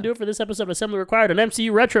think that's going to do it for this episode of Assembly Required, an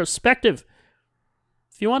MCU retrospective.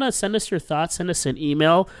 If you want to send us your thoughts, send us an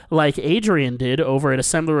email like Adrian did over at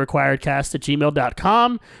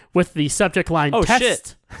assemblyrequiredcast@gmail.com with the subject line Oh,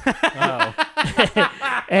 test.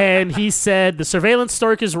 And he said, the surveillance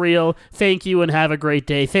stork is real. Thank you and have a great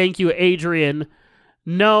day. Thank you, Adrian,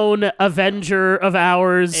 known Avenger of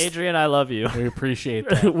ours. Adrian, I love you. We appreciate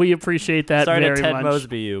that. We appreciate that Sorry very to Ted much.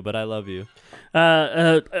 Mosby you, but I love you.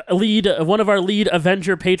 One of our lead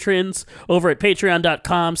Avenger patrons over at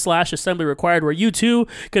patreon.com/assembly required, where you too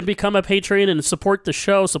can become a patron and support the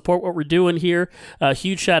show, support what we're doing here.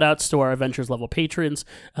 Huge shout outs to our Avengers level patrons,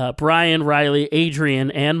 Brian, Riley,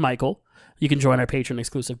 Adrian, and Michael. You can join our patron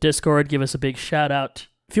exclusive Discord. Give us a big shout out.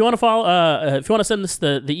 If you want to follow, if you want to send us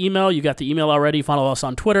the email, you got the email already. Follow us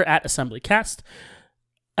on Twitter at AssemblyCast.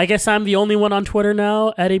 I guess I'm the only one on Twitter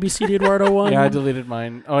now at ABCDeduardo1. Yeah, I deleted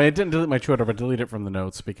mine. Oh, I didn't delete my Twitter, but deleted it from the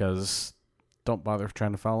notes because don't bother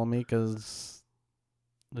trying to follow me because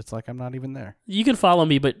it's like I'm not even there. You can follow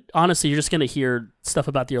me, but honestly, you're just going to hear stuff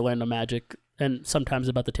about the Orlando Magic and sometimes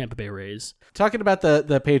about the Tampa Bay Rays. Talking about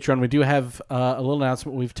the Patreon, we do have a little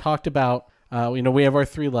announcement. We've talked about, we have our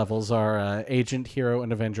 3 levels, our Agent, Hero,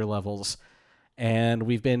 and Avenger levels. And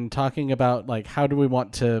we've been talking about, like, how do we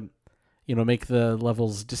want to, make the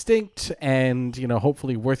levels distinct and,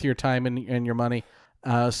 hopefully worth your time and your money.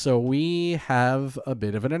 So we have a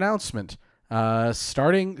bit of an announcement.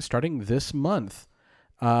 Starting this month,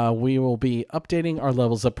 we will be updating our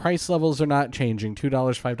levels. The price levels are not changing, $2,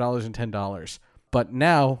 $5, and $10. But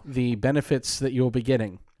now the benefits that you'll be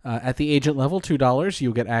getting. At the Agent level, $2,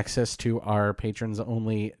 you'll get access to our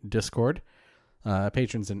patrons-only Discord.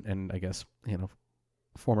 Patrons and I guess,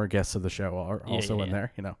 former guests of the show are also in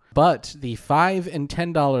there, But the $5 and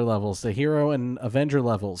 $10 levels, the Hero and Avenger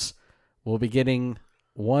levels, will be getting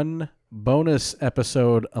one bonus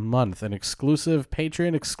episode a month, an exclusive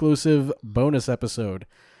Patreon exclusive bonus episode.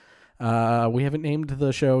 We haven't named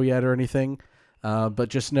the show yet or anything, but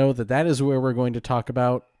just know that is where we're going to talk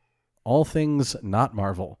about all things not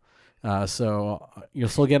Marvel. So you'll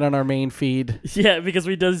still get on our main feed. Yeah, because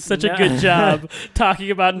we do such a good job talking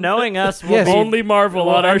about knowing us. We'll only Marvel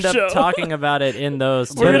we'll on our end up show. Talking about it in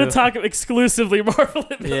those. We're going to talk exclusively Marvel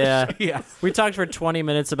in this show. Yeah. We talked for 20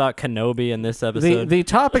 minutes about Kenobi in this episode. The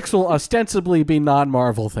topics will ostensibly be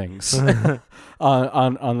non-Marvel things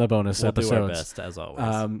on the bonus episodes. We'll do our best, as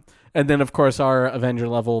always. And then, of course, our Avenger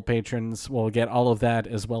level patrons will get all of that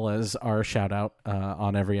as well as our shout-out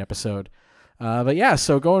on every episode. But yeah,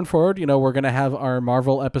 so going forward, we're going to have our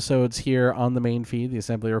Marvel episodes here on the main feed, the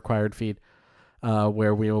Assembly Required feed,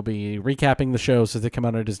 where we will be recapping the shows as they come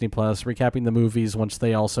out on Disney Plus, recapping the movies once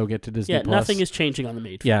they also get to Disney Plus. Yeah, nothing is changing on the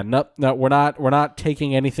main feed. Yeah, no, we're not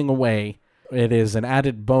taking anything away. It is an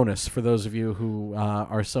added bonus for those of you who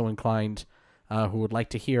are so inclined, who would like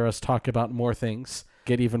to hear us talk about more things,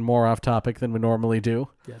 get even more off topic than we normally do.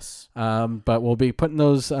 Yes. But we'll be putting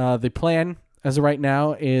those. The plan as of right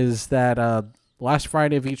now is that last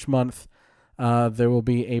Friday of each month, there will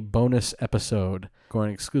be a bonus episode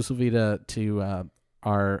going exclusively to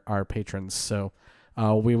our patrons. So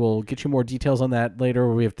we will get you more details on that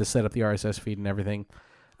later. We have to set up the RSS feed and everything,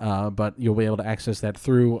 but you'll be able to access that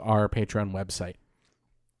through our Patreon website.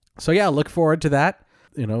 So yeah, look forward to that.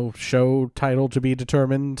 Show title to be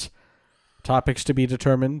determined, topics to be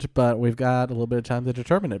determined, but we've got a little bit of time to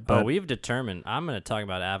determine it. But we've determined. I'm going to talk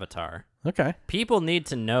about Avatar. Okay. People need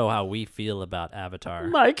to know how we feel about Avatar.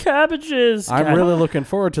 My cabbages. I'm really looking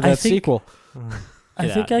forward to that sequel. I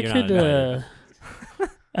think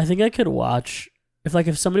I could watch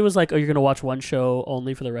if somebody was like, "Oh, you're gonna watch one show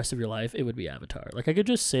only for the rest of your life," it would be Avatar. Like I could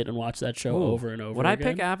just sit and watch that show over and over. Would I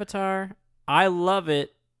pick Avatar? I love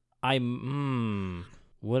it.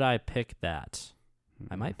 Would I pick that?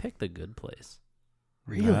 I might pick The Good Place.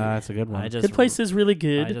 Really? That's a good one. Good Place is really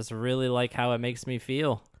good. I just really like how it makes me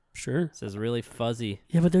feel. Sure. This is really fuzzy.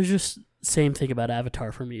 Yeah, but there's just same thing about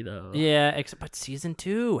Avatar for me, though. Yeah, but season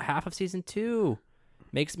 2, half of season 2,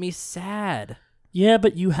 makes me sad. Yeah,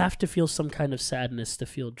 but you have to feel some kind of sadness to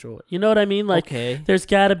feel joy. You know what I mean? Like, okay. There's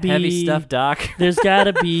got to be heavy stuff, Doc. There's got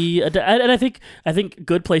to be, and I think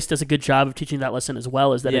Good Place does a good job of teaching that lesson as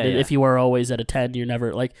well. Is that if you are always at a 10, you're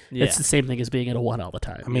never it's the same thing as being at a 1 all the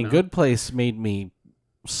time. I mean, Good Place made me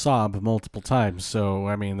sob multiple times, so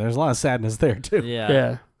I mean, there's a lot of sadness there too.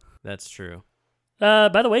 Yeah. That's true.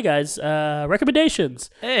 By the way, guys,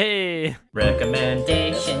 recommendations. Hey!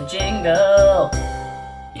 Recommendation jingle.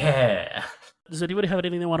 Yeah. Does anybody have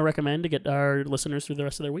anything they want to recommend to get our listeners through the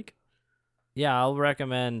rest of their week? Yeah, I'll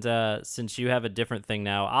recommend, since you have a different thing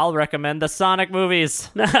now, I'll recommend the Sonic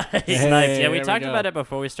movies. Nice. Nice. Yeah, we talked about it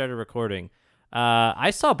before we started recording.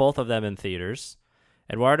 I saw both of them in theaters.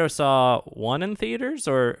 Eduardo saw one in theaters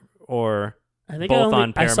or I think both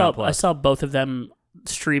on Paramount Plus? I saw both of them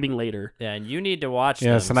streaming later. Yeah, and you need to watch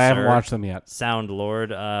them. Yes, and I haven't watched them yet. Sound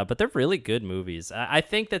Lord, but they're really good movies. I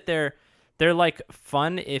think that they're like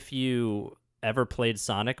fun if you ever played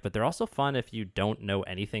Sonic, but they're also fun if you don't know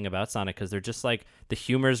anything about Sonic because they're just like the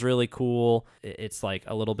humor's really cool. It's like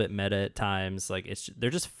a little bit meta at times. Like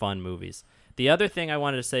they're just fun movies. The other thing I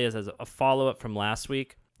wanted to say is as a follow-up from last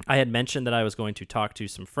week, I had mentioned that I was going to talk to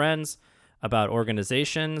some friends about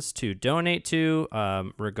organizations to donate to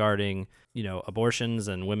regarding, abortions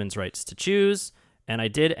and women's rights to choose. And I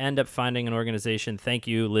did end up finding an organization. Thank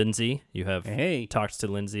you, Lindsay. You have talked to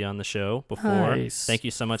Lindsay on the show before. Nice. Thank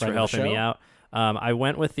you so much for helping me out. I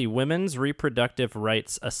went with the Women's Reproductive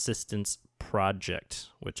Rights Assistance Project,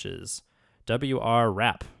 which is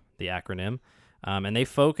WRWRAP, the acronym. And they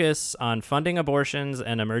focus on funding abortions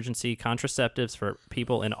and emergency contraceptives for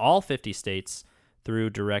people in all 50 states through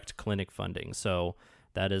direct clinic funding. So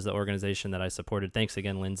that is the organization that I supported. Thanks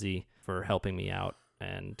again, Lindsay, for helping me out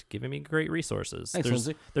and giving me great resources. Thanks,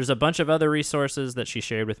 Lindsay. There's a bunch of other resources that she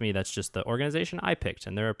shared with me. That's just the organization I picked.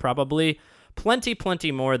 And there are probably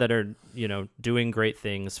plenty more that are, doing great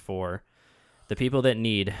things for the people that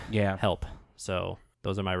need help. So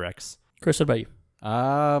those are my recs. Chris, what about you?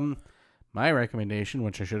 My recommendation,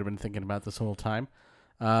 which I should have been thinking about this whole time.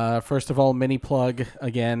 First of all, mini plug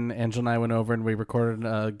again. Angela and I went over and we recorded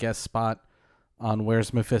a guest spot on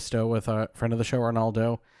Where's Mephisto with a friend of the show,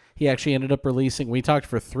 Arnaldo. He actually ended up releasing. We talked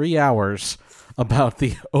for 3 hours about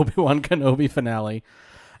the Obi-Wan Kenobi finale,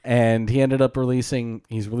 and he ended up releasing.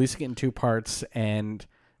 He's releasing it in 2 parts, and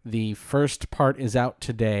the first part is out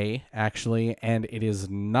today, actually, and it is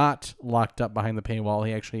not locked up behind the paywall.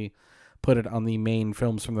 He actually put it on the main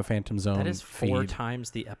Films from the Phantom Zone. That is 4 feed.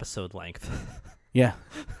 times the episode length. Yeah.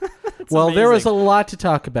 Well, amazing. there was a lot to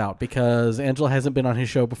talk about because Angela hasn't been on his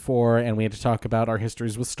show before, and we had to talk about our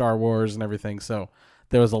histories with Star Wars and everything. So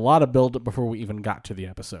there was a lot of build-up before we even got to the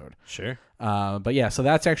episode. Sure. But yeah, so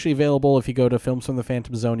that's actually available. If you go to Films from the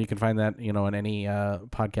Phantom Zone, you can find that, in any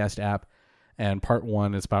podcast app. And part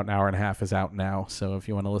 1 is about an hour and a half is out now. So if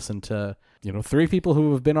you want to listen to, 3 people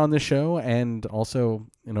who have been on this show and also,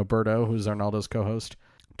 Berto, who's Arnaldo's co-host,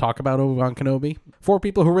 talk about Obi-Wan Kenobi. 4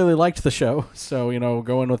 people who really liked the show. So,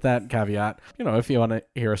 go in with that caveat. If you want to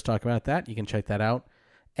hear us talk about that, you can check that out.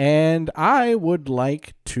 And I would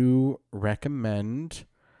like to recommend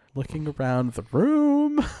looking around the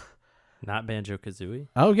room. Not Banjo-Kazooie?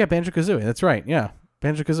 Oh, yeah, Banjo-Kazooie. That's right. Yeah,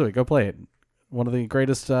 Banjo-Kazooie. Go play it. One of the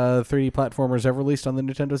greatest 3D platformers ever released on the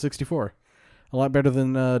Nintendo 64. A lot better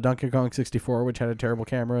than Donkey Kong 64, which had a terrible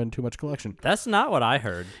camera and too much collection. That's not what I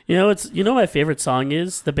heard. My favorite song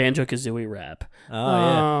is the Banjo-Kazooie rap.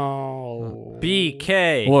 Oh, yeah.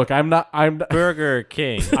 BK. Look, I'm Burger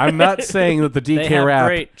King. I'm not saying that the DK they have rap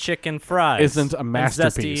great chicken fries isn't a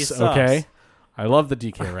masterpiece. Okay, I love the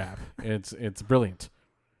DK rap. It's brilliant.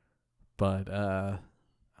 But I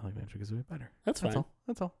like Banjo-Kazooie better. That's fine.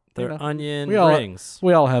 That's all. They're onion we all, rings.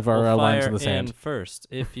 We all have our we'll lines in fire the sand. in first.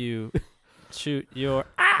 If you shoot your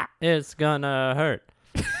it's gonna hurt.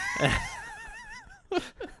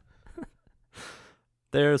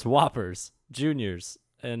 There's Whoppers, Juniors,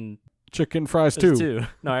 and chicken fries too. 2.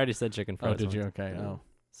 No, I already said chicken fries. Oh, did you? Okay. Oh,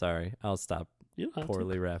 sorry. I'll stop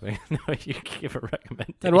poorly rapping. No, you can give a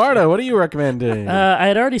recommendation. Eduardo, what are you recommending? I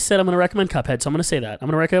had already said I'm going to recommend Cuphead, so I'm going to say that. I'm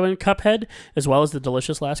going to recommend Cuphead as well as The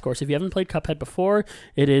Delicious Last Course. If you haven't played Cuphead before,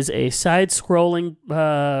 it is a side-scrolling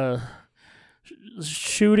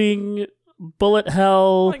shooting bullet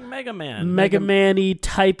hell, like Mega Man-y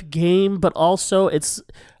type game, but also it's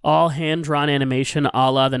all hand-drawn animation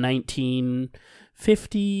a la the 1950s.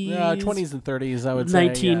 20s and 30s, I would say.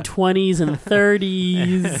 1920s and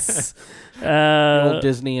 30s. Old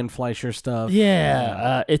Disney and Fleischer stuff.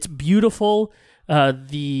 Yeah, it's beautiful.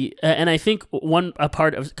 And I think a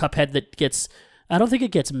part of Cuphead that gets, I don't think it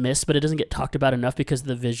gets missed, but it doesn't get talked about enough because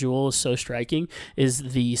the visual is so striking,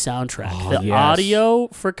 is the soundtrack. The audio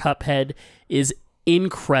for Cuphead is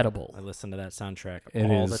incredible. I listen to that soundtrack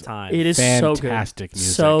all the time. It is fantastic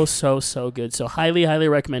so good. music. So good. So highly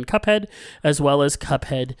recommend Cuphead as well as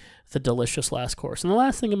Cuphead, The Delicious Last Course. And the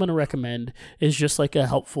last thing I'm going to recommend is just like a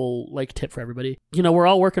helpful tip for everybody. We're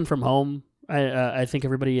all working from home. I think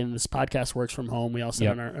everybody in this podcast works from home. We all sit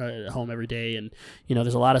on our home every day, and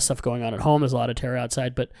there's a lot of stuff going on at home. There's a lot of terror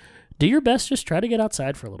outside, but do your best. Just try to get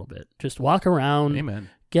outside for a little bit. Just walk around. Amen.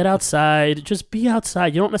 Get outside. Just be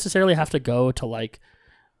outside. You don't necessarily have to go to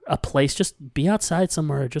a place. Just be outside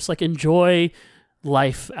somewhere. Just enjoy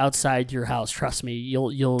life outside your house. Trust me,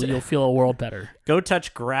 you'll feel a world better. Go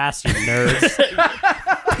touch grass, you nerds.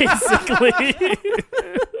 Basically.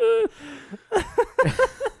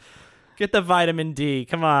 Get the vitamin D.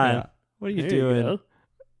 Come on. Yeah. What are you doing?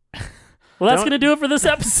 Well, that's going to do it for this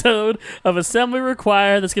episode of Assembly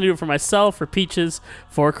Required. That's going to do it for myself, for Peaches,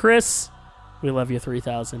 for Chris. We love you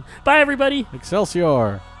 3000. Bye, everybody.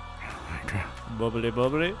 Excelsior. Bubbly,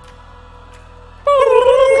 bubbly.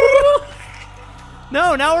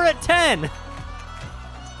 No, now we're at 10.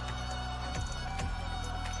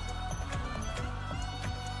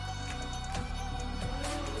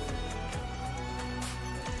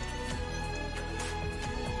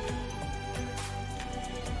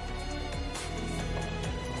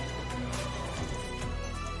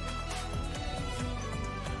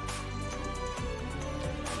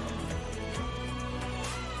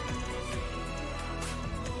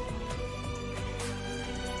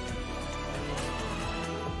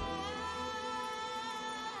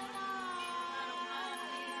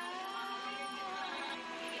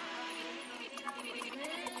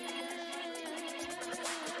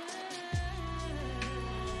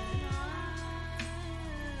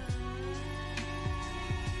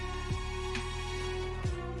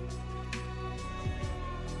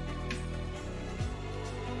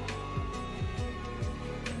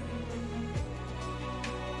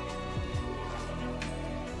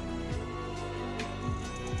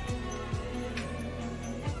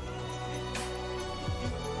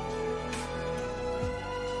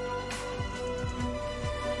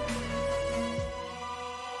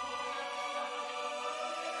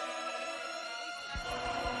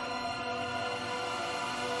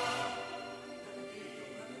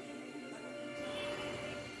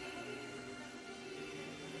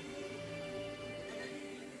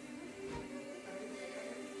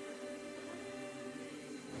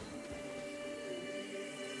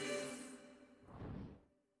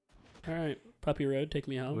 All right. Puppy Road, take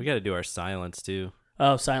me home. We got to do our silence too.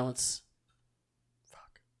 Oh, silence.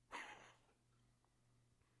 Fuck.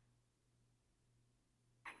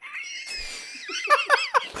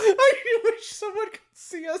 I wish someone could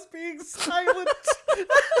see us being silent.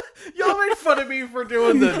 Y'all made fun of me for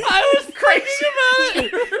doing this. I was crazy about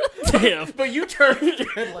it. Damn. But you turned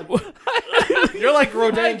your head like you're like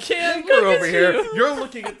Rodin Canker over here. You're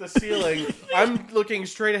looking at the ceiling. I'm looking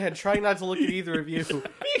straight ahead, trying not to look at either of you.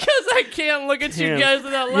 Because I can't look at Damn. you guys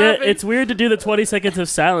without Yeah, laughing. it's weird to do the 20 seconds of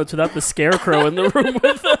silence without the scarecrow in the room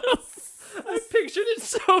with us. I pictured it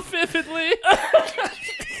so vividly.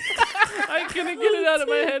 I couldn't get it out of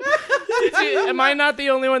my head. Am I not the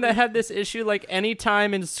only one that had this issue? Like, any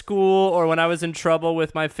time in school or when I was in trouble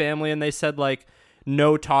with my family and they said, like,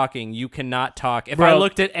 no talking, you cannot talk. If I Bro,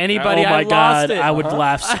 looked at anybody, oh my I God, lost it. I would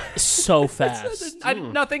laugh so fast.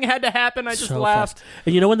 Nothing had to happen. I just So laughed. fast.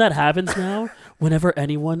 And you know when that happens now? Whenever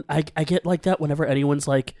anyone, I get like that whenever anyone's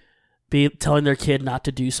like, telling their kid not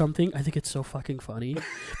to do something. I think it's so fucking funny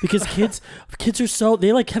because kids are so,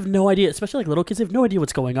 they like have no idea, especially like little kids, they have no idea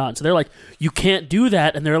what's going on. So they're like, you can't do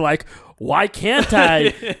that. And they're like, why can't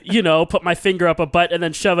I, put my finger up a butt and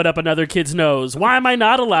then shove it up another kid's nose? Why am I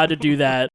not allowed to do that?